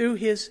 Through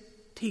his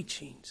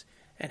teachings.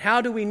 And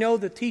how do we know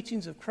the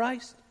teachings of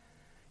Christ?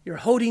 You're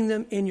holding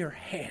them in your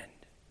hand.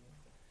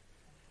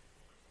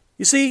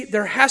 You see,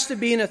 there has to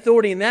be an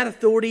authority, and that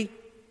authority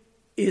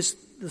is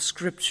the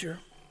Scripture.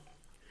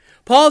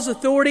 Paul's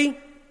authority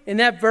in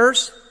that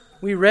verse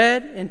we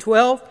read in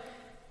 12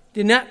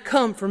 did not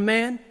come from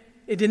man.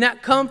 It did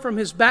not come from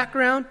his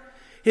background,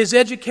 his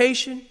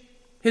education,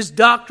 his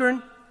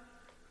doctrine.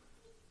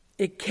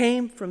 It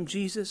came from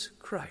Jesus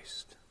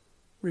Christ,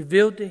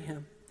 revealed to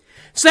him.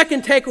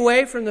 Second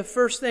takeaway from the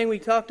first thing we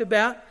talked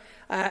about,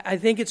 I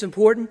think it's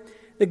important.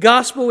 The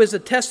gospel is a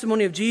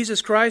testimony of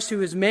Jesus Christ,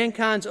 who is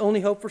mankind's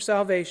only hope for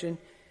salvation.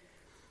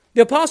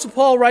 The Apostle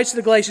Paul writes to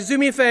the Galatians. Do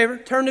me a favor.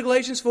 Turn to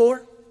Galatians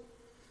 4.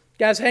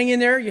 Guys, hang in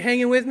there. You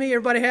hanging with me?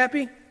 Everybody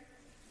happy?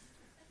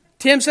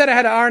 Tim said I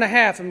had an hour and a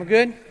half. Am I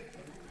good?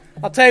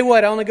 I'll tell you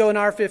what. I only go an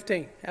hour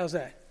 15. How's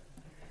that?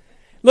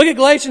 Look at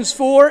Galatians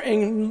 4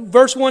 and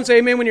verse 1. Say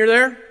amen when you're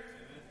there.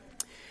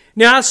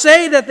 Now I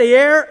say that the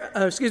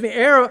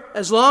heir,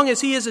 as long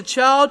as he is a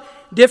child,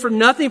 differ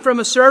nothing from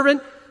a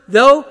servant,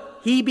 though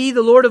he be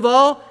the Lord of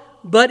all,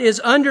 but is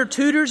under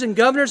tutors and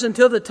governors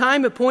until the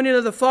time appointed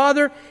of the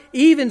Father.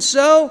 Even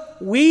so,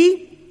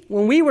 we,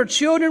 when we were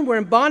children, were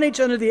in bondage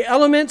under the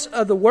elements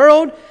of the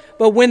world.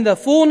 But when the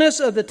fullness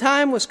of the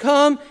time was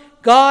come,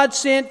 God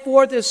sent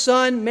forth his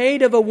Son,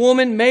 made of a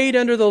woman, made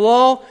under the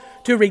law,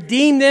 to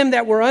redeem them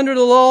that were under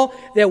the law,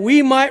 that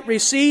we might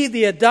receive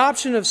the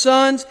adoption of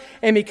sons.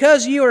 And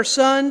because you are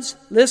sons,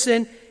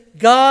 listen,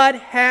 God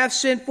hath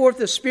sent forth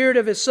the Spirit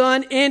of his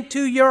Son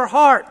into your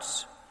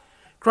hearts,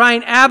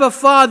 crying, Abba,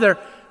 Father.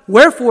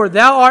 Wherefore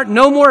thou art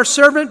no more a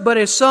servant, but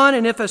a son,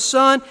 and if a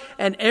son,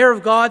 an heir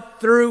of God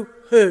through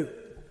who?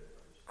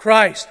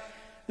 Christ.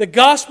 The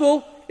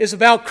gospel is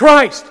about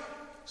Christ.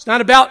 It's not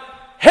about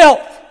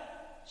health.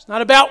 It's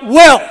not about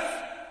wealth.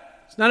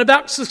 It's not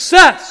about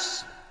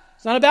success.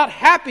 It's not about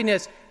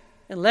happiness,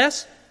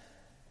 unless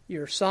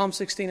you're Psalm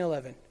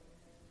 16:11.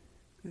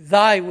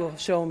 Thy will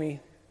show me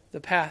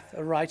the path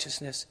of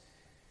righteousness.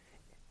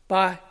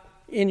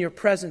 In your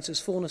presence is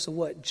fullness of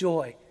what?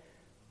 Joy.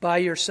 By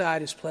your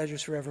side is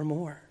pleasures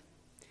forevermore.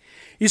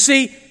 You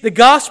see, the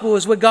gospel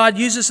is what God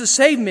uses to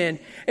save men,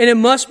 and it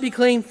must be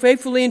claimed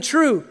faithfully and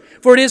true,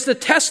 for it is the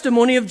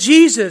testimony of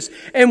Jesus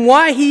and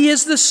why he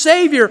is the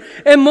Savior.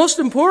 And most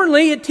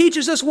importantly, it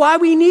teaches us why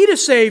we need a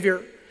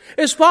Savior.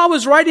 As Paul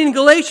was writing in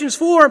Galatians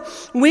 4,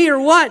 we are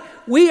what?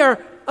 We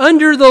are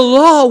under the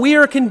law. We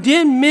are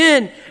condemned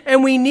men,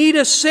 and we need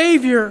a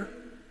Savior.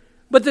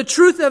 But the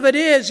truth of it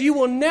is, you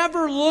will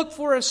never look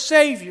for a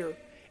Savior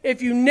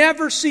if you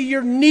never see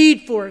your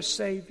need for a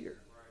Savior.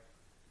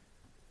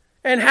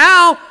 And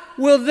how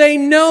will they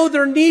know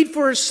their need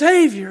for a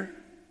Savior?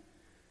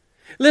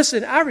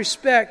 Listen, I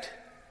respect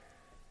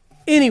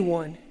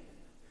anyone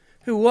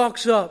who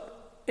walks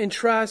up and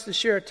tries to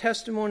share a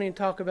testimony and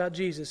talk about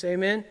Jesus.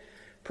 Amen?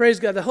 Praise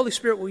God. The Holy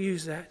Spirit will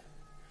use that.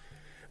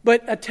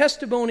 But a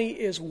testimony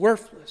is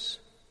worthless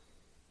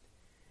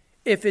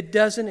if it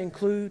doesn't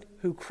include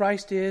who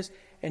Christ is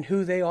and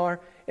who they are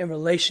in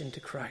relation to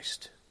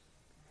Christ.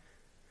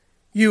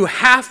 You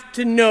have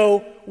to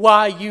know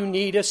why you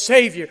need a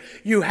Savior.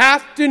 You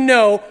have to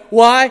know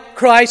why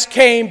Christ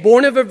came,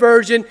 born of a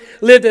virgin,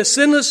 lived a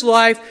sinless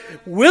life,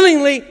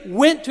 willingly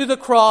went to the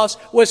cross,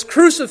 was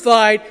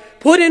crucified,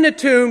 put in a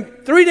tomb,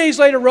 3 days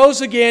later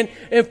rose again,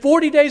 and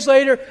 40 days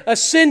later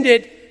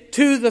ascended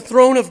to the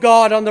throne of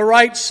God on the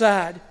right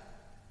side.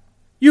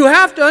 You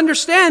have to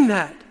understand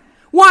that.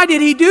 Why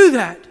did he do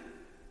that?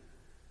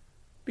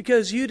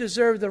 Because you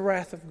deserve the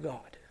wrath of God.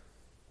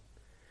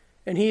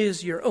 And he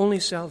is your only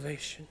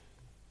salvation.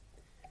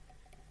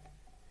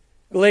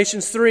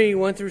 Galatians 3,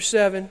 1 through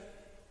 7.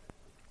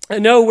 I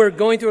know we're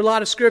going through a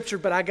lot of scripture,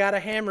 but I got to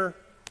hammer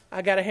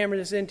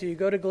this into you.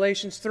 Go to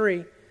Galatians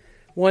 3,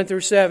 1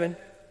 through 7.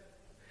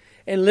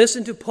 And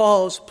listen to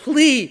Paul's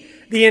plea,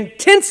 the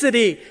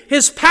intensity,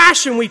 his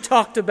passion we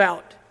talked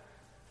about.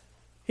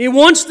 He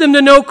wants them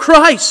to know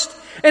Christ.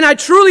 And I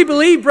truly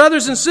believe,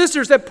 brothers and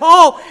sisters, that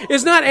Paul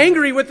is not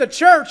angry with the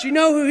church. You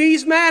know who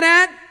he's mad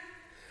at?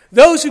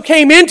 Those who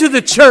came into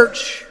the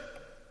church.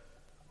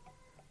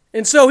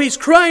 And so he's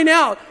crying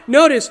out.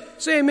 Notice,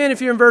 say amen if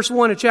you're in verse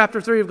 1 of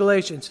chapter 3 of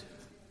Galatians.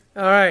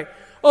 All right.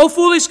 O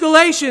foolish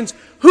Galatians,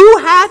 who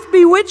hath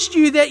bewitched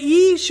you that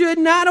ye should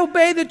not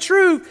obey the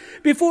truth,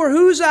 before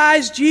whose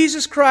eyes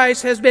Jesus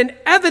Christ has been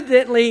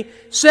evidently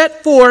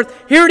set forth,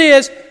 here it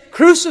is,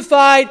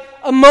 crucified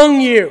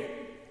among you?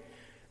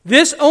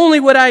 This only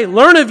would I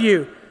learn of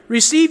you.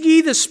 Received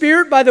ye the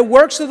Spirit by the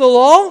works of the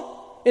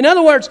law? In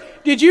other words,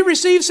 did you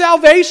receive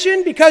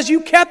salvation because you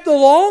kept the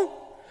law?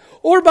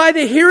 Or by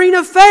the hearing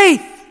of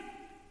faith?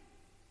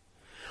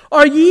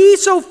 Are ye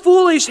so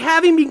foolish,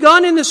 having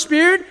begun in the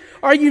Spirit?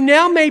 Are you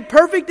now made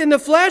perfect in the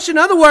flesh? In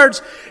other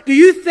words, do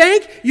you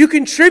think you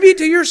contribute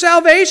to your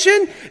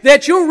salvation,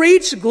 that you'll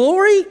reach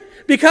glory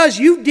because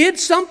you did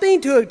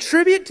something to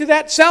attribute to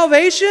that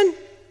salvation?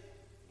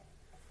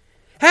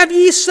 Have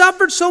ye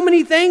suffered so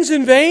many things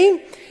in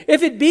vain?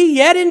 If it be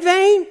yet in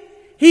vain?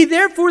 He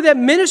therefore that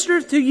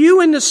ministereth to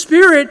you in the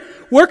Spirit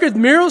worketh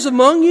miracles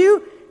among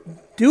you.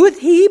 Doeth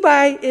he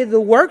by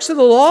the works of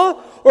the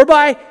law, or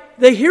by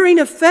the hearing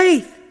of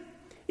faith?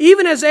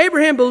 Even as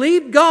Abraham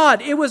believed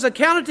God, it was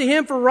accounted to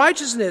him for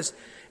righteousness.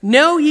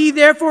 Know ye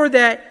therefore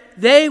that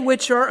they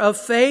which are of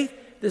faith,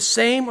 the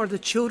same are the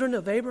children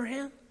of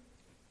Abraham?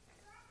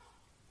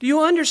 Do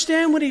you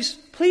understand what he's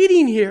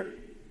pleading here?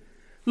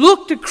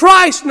 Look to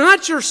Christ,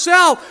 not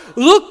yourself.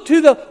 Look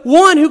to the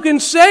one who can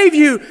save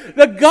you.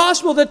 The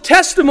gospel, the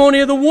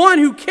testimony of the one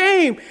who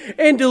came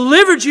and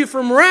delivered you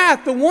from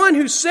wrath. The one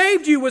who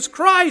saved you was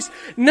Christ,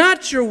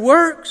 not your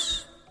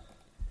works.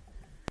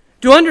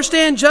 To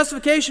understand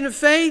justification of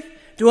faith,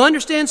 to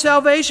understand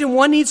salvation,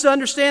 one needs to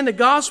understand the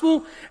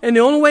gospel. And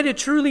the only way to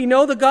truly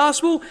know the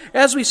gospel,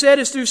 as we said,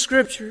 is through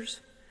Scriptures.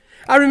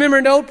 I remember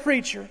an old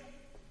preacher.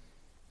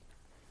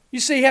 You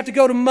see, you have to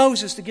go to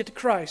Moses to get to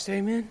Christ.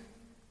 Amen?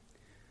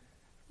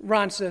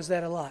 Ron says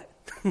that a lot.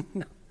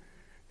 No.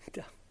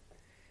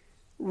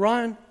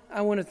 Ron,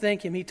 I want to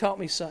thank him. He taught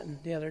me something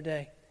the other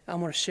day. I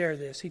want to share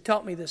this. He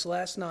taught me this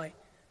last night.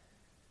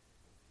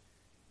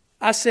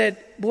 I said,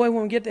 boy,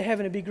 when we get to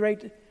heaven, it'd be great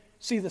to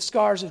see the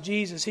scars of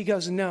Jesus. He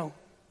goes, no.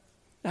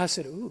 I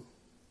said, ooh.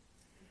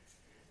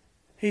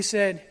 He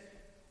said,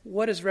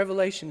 what does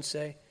Revelation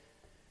say?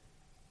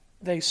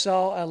 They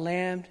saw a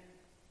lamb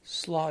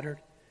slaughtered.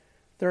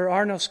 There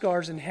are no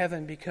scars in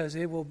heaven because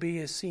it will be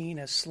as seen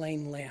a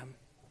slain lamb.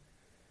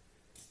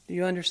 Do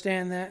you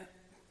understand that?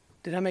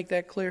 Did I make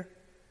that clear?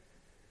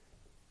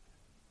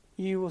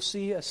 You will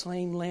see a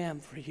slain lamb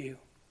for you.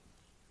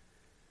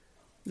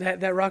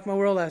 That rocked my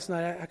world last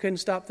night. I couldn't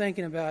stop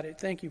thinking about it.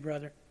 Thank you,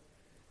 brother.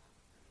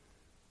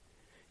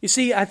 You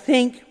see, I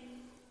think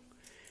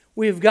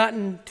we've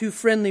gotten too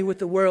friendly with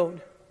the world.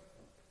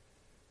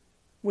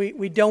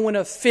 We don't want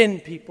to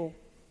offend people.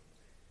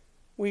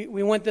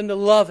 We want them to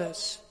love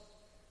us.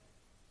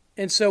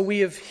 And so we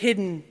have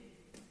hidden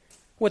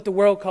what the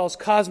world calls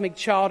cosmic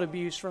child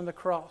abuse from the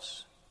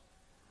cross.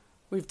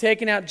 We've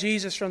taken out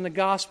Jesus from the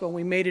gospel and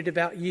we made it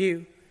about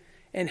you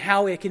and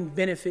how it can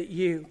benefit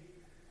you.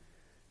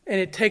 And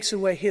it takes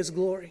away His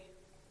glory.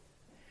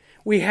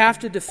 We have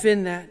to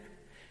defend that.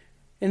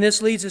 And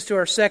this leads us to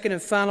our second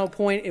and final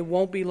point. It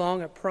won't be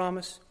long, I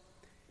promise.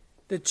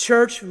 The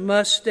church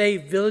must stay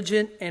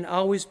vigilant and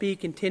always be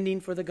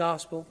contending for the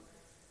gospel.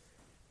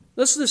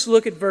 Let's just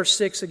look at verse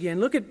 6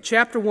 again. Look at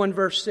chapter 1,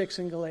 verse 6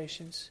 in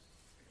Galatians.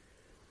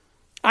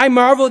 I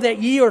marvel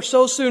that ye are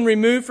so soon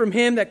removed from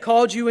Him that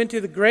called you into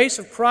the grace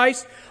of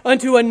Christ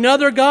unto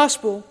another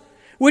gospel,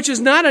 which is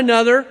not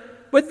another,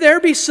 but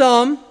there be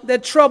some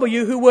that trouble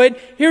you who would,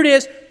 here it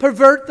is,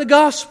 pervert the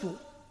gospel.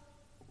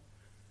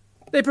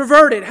 They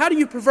pervert it. How do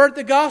you pervert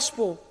the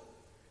gospel?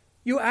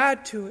 You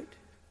add to it.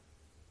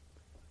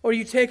 Or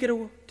you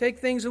take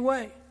things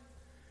away.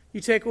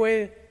 You take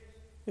away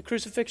the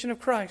crucifixion of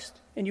Christ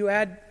and you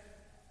add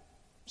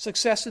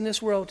success in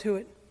this world to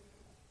it.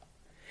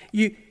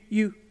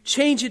 You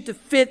change it to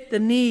fit the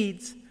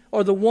needs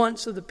or the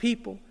wants of the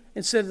people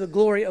instead of the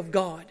glory of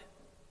God.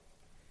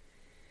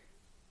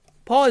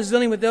 Paul is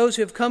dealing with those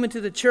who have come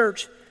into the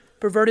church,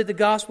 perverted the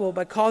gospel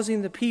by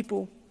causing the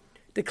people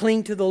to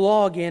cling to the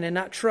law again and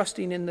not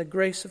trusting in the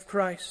grace of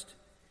Christ.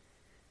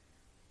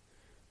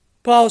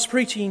 Paul is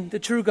preaching the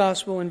true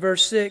gospel in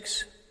verse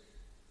 6.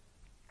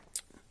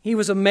 He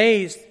was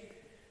amazed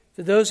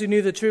that those who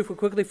knew the truth would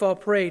quickly fall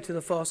prey to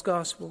the false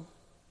gospel.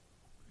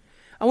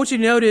 I want you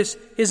to notice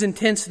his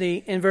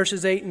intensity in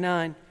verses 8 and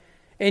 9.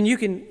 And you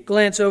can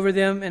glance over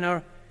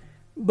them.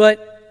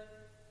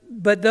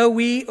 But though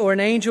we or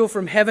an angel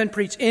from heaven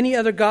preach any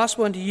other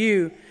gospel unto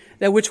you,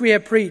 that which we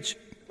have preached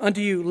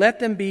unto you, let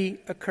them be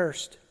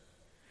accursed.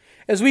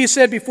 As we have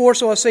said before,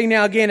 so I'll say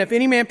now again, if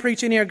any man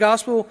preach any other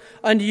gospel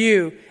unto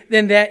you,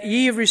 then that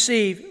ye have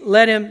received,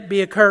 let him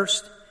be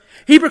accursed.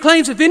 He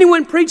proclaims, if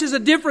anyone preaches a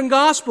different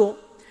gospel,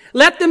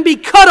 let them be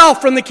cut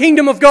off from the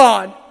kingdom of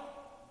God.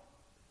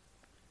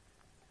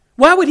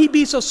 Why would he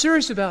be so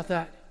serious about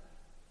that?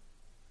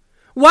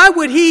 Why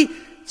would he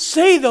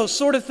say those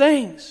sort of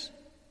things?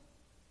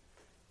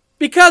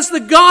 Because the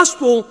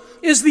gospel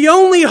is the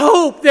only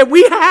hope that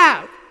we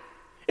have.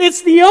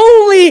 It's the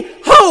only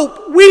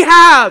hope we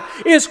have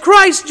is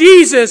Christ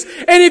Jesus.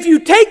 And if you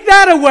take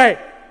that away,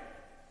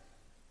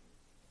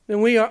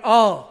 then we are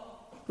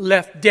all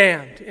left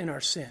damned in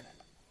our sin.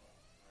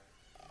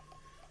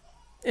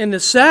 And the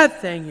sad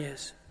thing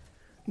is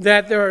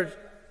that there are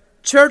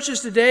churches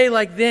today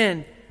like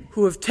then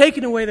who have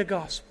taken away the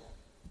gospel.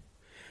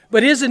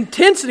 But his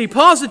intensity,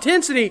 Paul's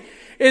intensity,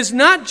 is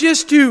not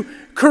just to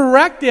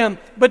correct them,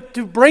 but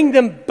to bring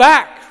them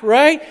back,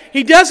 right?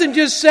 He doesn't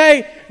just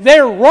say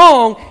they're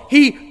wrong.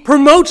 He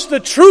promotes the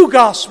true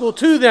gospel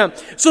to them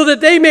so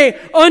that they may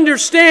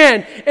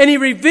understand, and he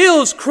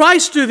reveals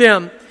Christ to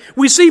them.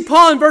 We see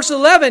Paul in verse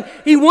 11,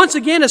 he once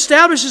again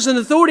establishes an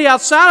authority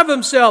outside of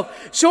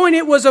himself, showing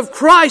it was of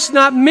Christ,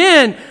 not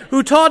men,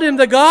 who taught him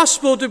the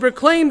gospel to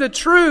proclaim the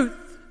truth.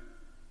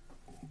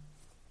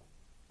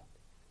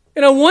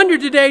 And I wonder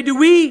today, do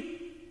we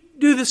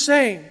do the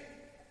same?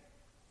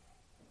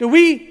 Do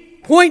we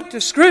point to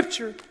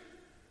Scripture?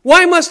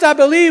 Why must I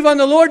believe on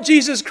the Lord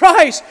Jesus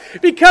Christ?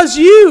 Because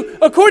you,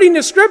 according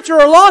to Scripture,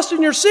 are lost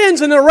in your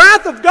sins and the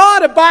wrath of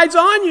God abides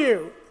on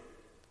you.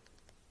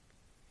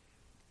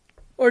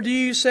 Or do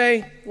you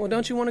say, well,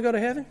 don't you want to go to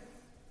heaven?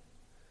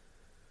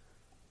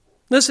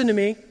 Listen to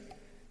me.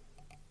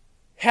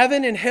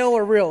 Heaven and hell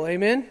are real,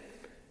 amen?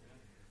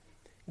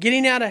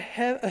 Getting out of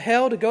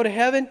hell to go to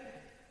heaven,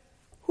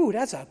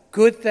 that's a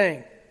good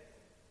thing.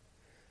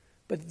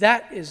 But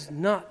that is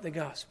not the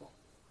gospel.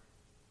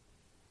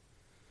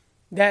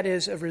 That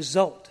is a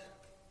result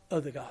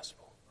of the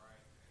gospel.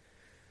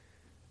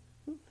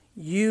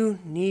 You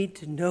need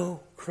to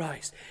know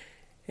Christ.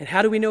 And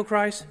how do we know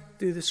Christ?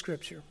 Through the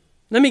Scripture.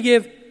 Let me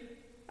give,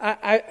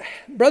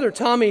 Brother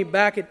Tommy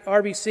back at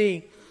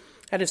RBC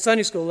had a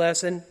Sunday school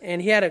lesson,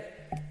 and he had a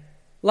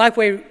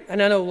Lifeway,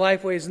 and I know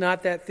Lifeway is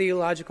not that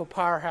theological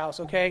powerhouse,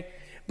 okay?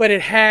 But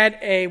it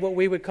had what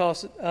we would call,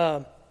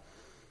 I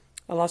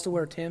lost the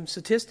word, Tim,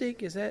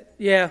 statistic, is that?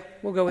 Yeah,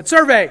 we'll go with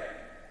survey.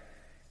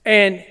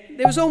 And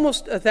there was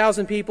almost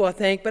 1,000 people, I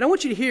think, but I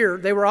want you to hear,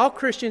 they were all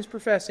Christians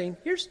professing.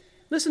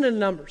 Listen to the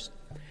numbers.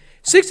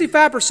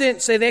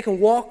 65% say they can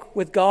walk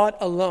with God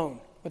alone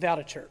without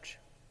a church.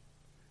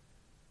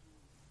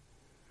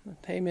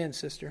 Amen,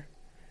 sister.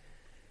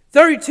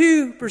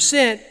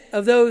 32%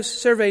 of those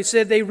surveyed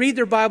said they read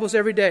their Bibles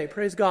every day.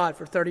 Praise God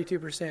for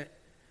 32%.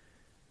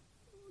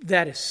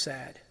 That is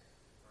sad.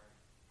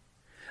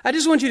 I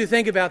just want you to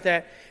think about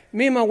that.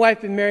 Me and my wife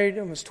have been married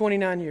almost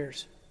 29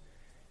 years.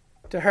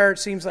 To her, it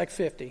seems like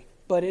 50.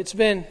 But it's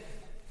been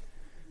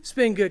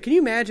good. Can you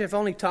imagine if I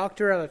only talked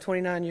to her out of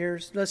 29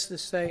 years? Let's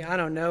just say, I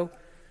don't know,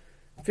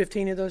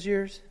 15 of those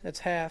years? That's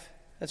half.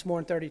 That's more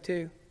than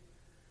 32.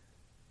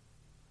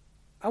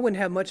 I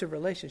wouldn't have much of a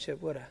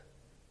relationship, would I?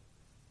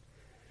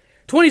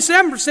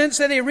 27%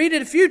 say they read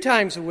it a few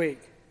times a week.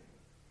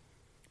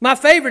 My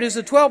favorite is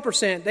the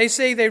 12%. They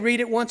say they read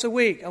it once a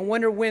week. I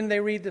wonder when they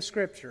read the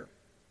Scripture.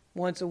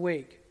 Once a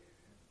week.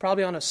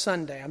 Probably on a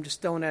Sunday. I'm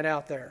just throwing that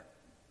out there.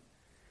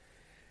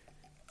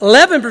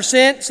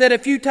 11% said a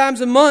few times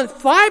a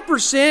month.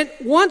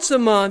 5% once a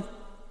month.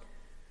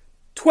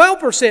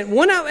 12%,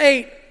 1 out of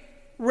 8,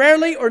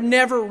 rarely or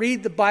never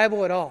read the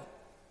Bible at all.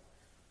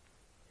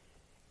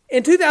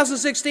 In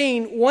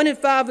 2016, 1 in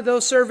 5 of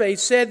those surveyed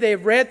said they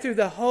have read through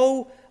the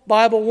whole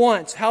Bible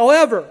once.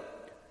 However,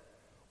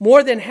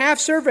 more than half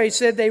surveyed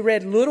said they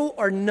read little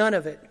or none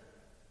of it.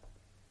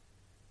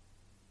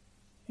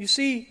 You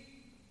see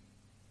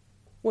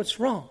what's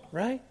wrong,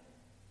 right?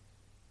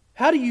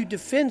 How do you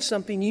defend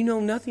something you know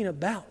nothing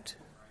about?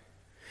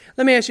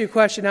 Let me ask you a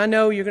question. I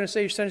know you're going to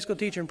say you're a Sunday school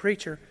teacher and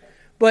preacher,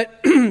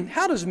 but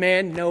how does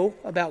man know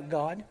about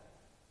God?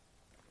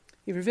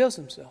 He reveals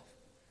himself.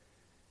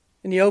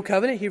 In the Old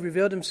Covenant, He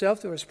revealed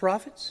Himself through His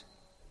prophets.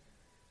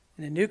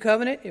 In the New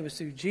Covenant, it was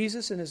through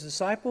Jesus and His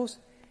disciples.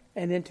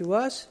 And then to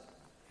us,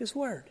 His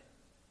Word.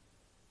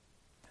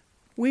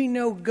 We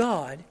know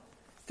God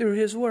through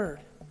His Word.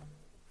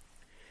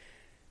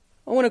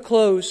 I want to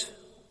close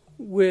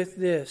with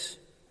this.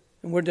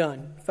 And we're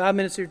done. 5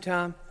 minutes of your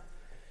time.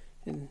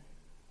 And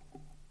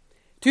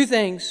 2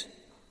 things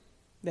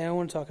that I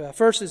want to talk about.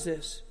 First is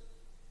this.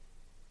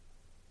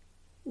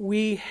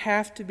 We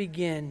have to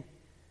begin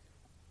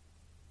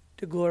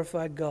to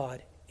glorify God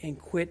and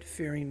quit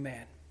fearing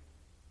man.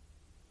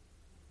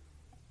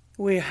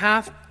 We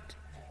have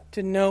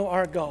to know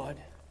our God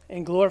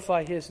and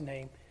glorify His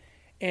name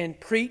and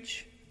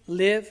preach,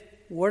 live,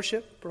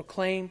 worship,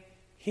 proclaim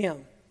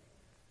Him.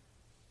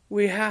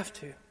 We have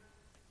to.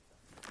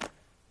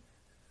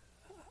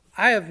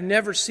 I have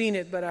never seen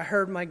it, but I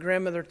heard my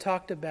grandmother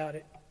talked about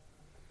it.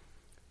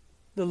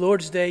 The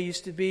Lord's Day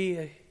used to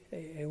be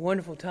a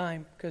wonderful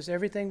time because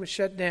everything was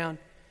shut down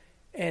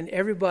and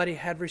everybody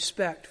had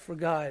respect for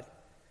God,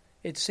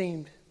 it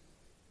seemed.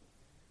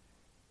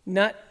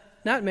 Not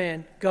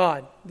man,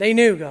 God. They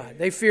knew God.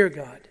 They feared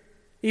God.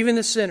 Even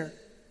the sinner.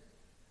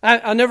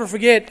 I'll never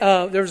forget,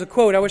 there was a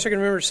quote, I wish I could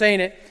remember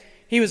saying it.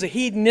 He was a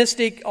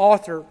hedonistic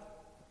author,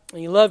 and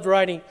he loved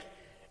writing.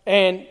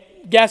 And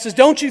guy says,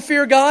 "Don't you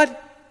fear God?"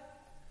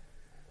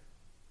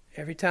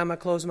 Every time I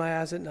close my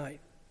eyes at night.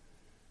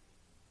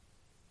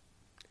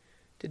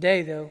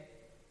 Today, though,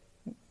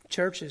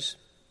 churches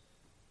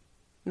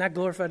not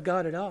glorified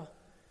God at all.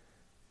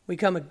 We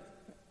come a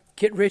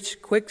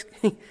get-rich-quick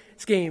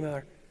scheme,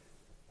 or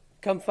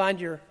come find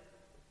your,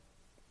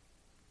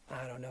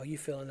 I don't know, you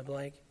fill in the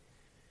blank.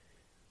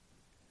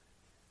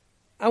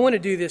 I want to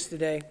do this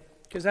today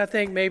because I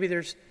think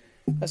maybe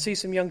I see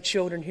some young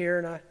children here,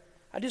 and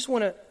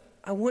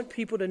I want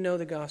people to know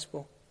the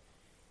gospel.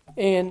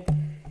 And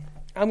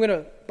I'm going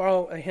to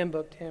borrow a hymn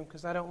book, Tim,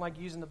 because I don't like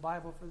using the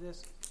Bible for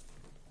this.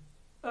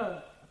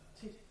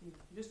 You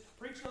just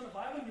preached on the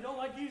Bible and you don't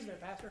like using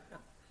it, Pastor. No.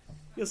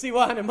 You'll see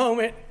why in a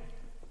moment.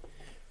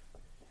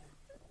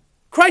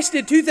 Christ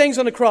did two things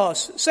on the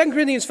cross. 2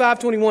 Corinthians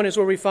 5:21 is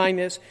where we find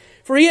this.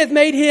 For he hath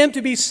made him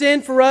to be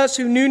sin for us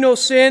who knew no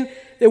sin,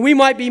 that we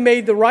might be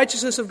made the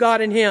righteousness of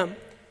God in him.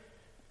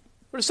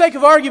 For the sake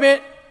of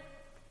argument,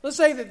 let's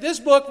say that this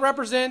book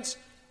represents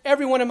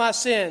every one of my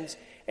sins.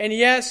 And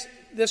yes,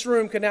 this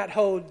room cannot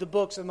hold the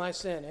books of my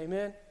sin.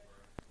 Amen?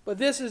 But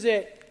this is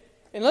it.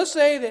 And let's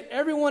say that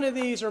every one of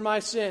these are my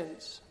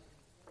sins.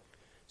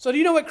 So do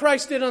you know what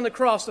Christ did on the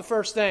cross, the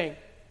first thing?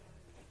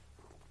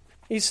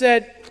 He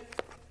said,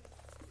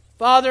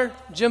 Father,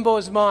 Jimbo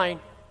is mine.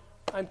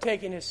 I'm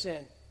taking his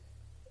sin.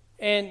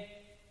 And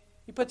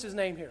he puts his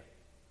name here.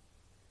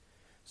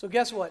 So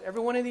guess what?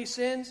 Every one of these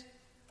sins,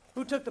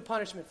 who took the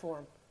punishment for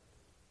him?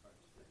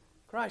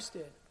 Christ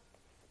did.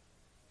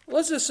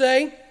 Let's just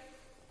say,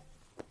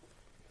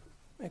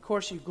 of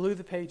course you glue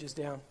the pages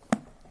down.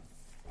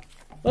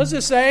 Let's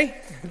just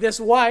say this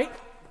white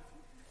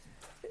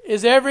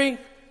is every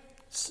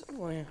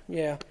sin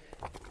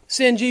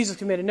Jesus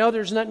committed. No,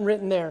 there's nothing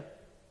written there.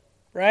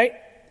 Right?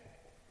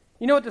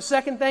 You know what the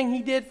second thing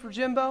he did for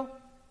Jimbo?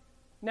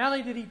 Not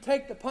only did he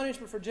take the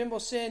punishment for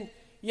Jimbo's sin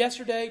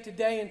yesterday,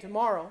 today, and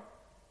tomorrow,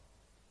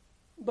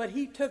 but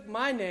he took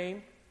my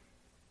name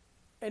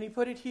and he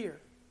put it here.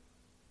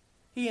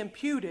 He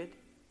imputed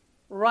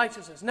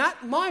righteousness,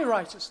 not my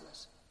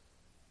righteousness.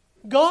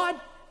 God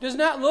does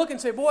not look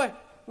and say, boy,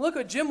 look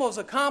what Jimbo's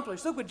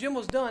accomplished. Look what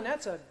Jimbo's done.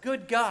 That's a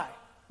good guy.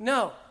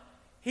 No.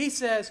 He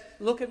says,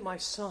 look at my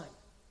son.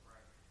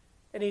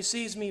 And he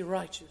sees me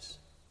righteous.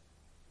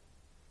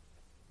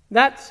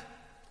 That's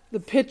the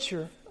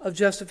picture of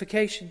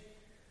justification.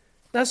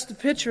 That's the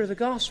picture of the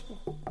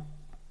gospel.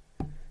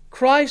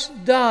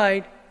 Christ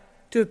died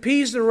to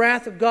appease the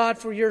wrath of God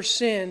for your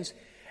sins,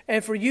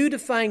 and for you to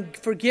find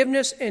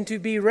forgiveness and to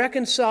be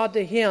reconciled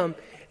to Him,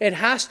 it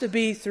has to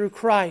be through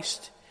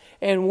Christ.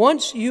 And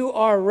once you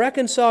are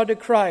reconciled to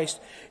Christ,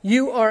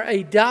 you are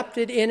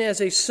adopted in as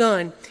a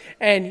son,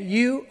 and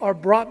you are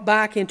brought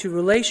back into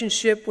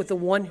relationship with the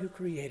one who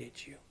created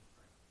you.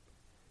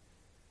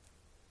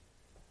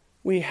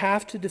 We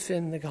have to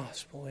defend the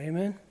gospel.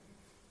 Amen?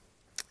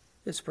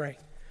 Let's pray.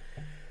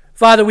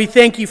 Father, we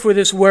thank you for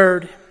this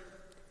word.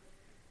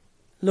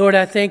 Lord,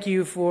 I thank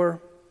you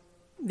for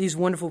these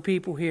wonderful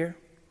people here.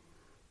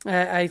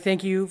 I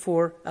thank you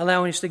for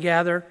allowing us to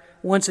gather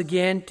once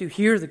again to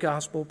hear the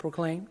gospel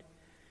proclaimed.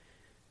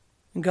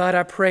 And God,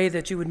 I pray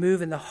that you would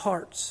move in the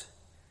hearts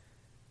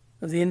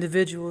of the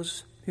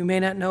individuals who may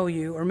not know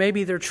you, or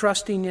maybe they're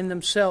trusting in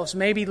themselves.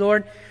 Maybe,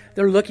 Lord,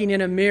 they're looking in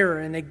a mirror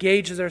and they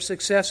gauge their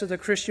success of their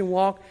Christian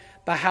walk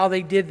by how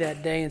they did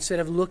that day instead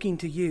of looking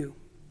to you.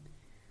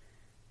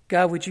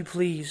 God, would you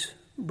please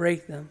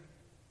break them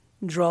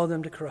and draw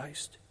them to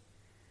Christ.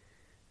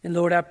 And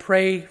Lord, I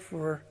pray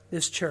for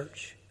this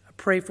church. I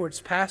pray for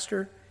its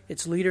pastor,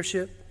 its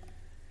leadership.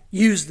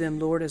 Use them,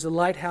 Lord, as a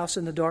lighthouse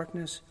in the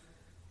darkness.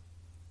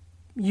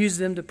 Use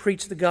them to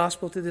preach the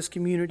gospel to this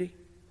community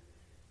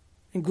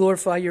and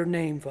glorify your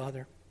name,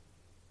 Father.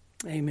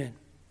 Amen.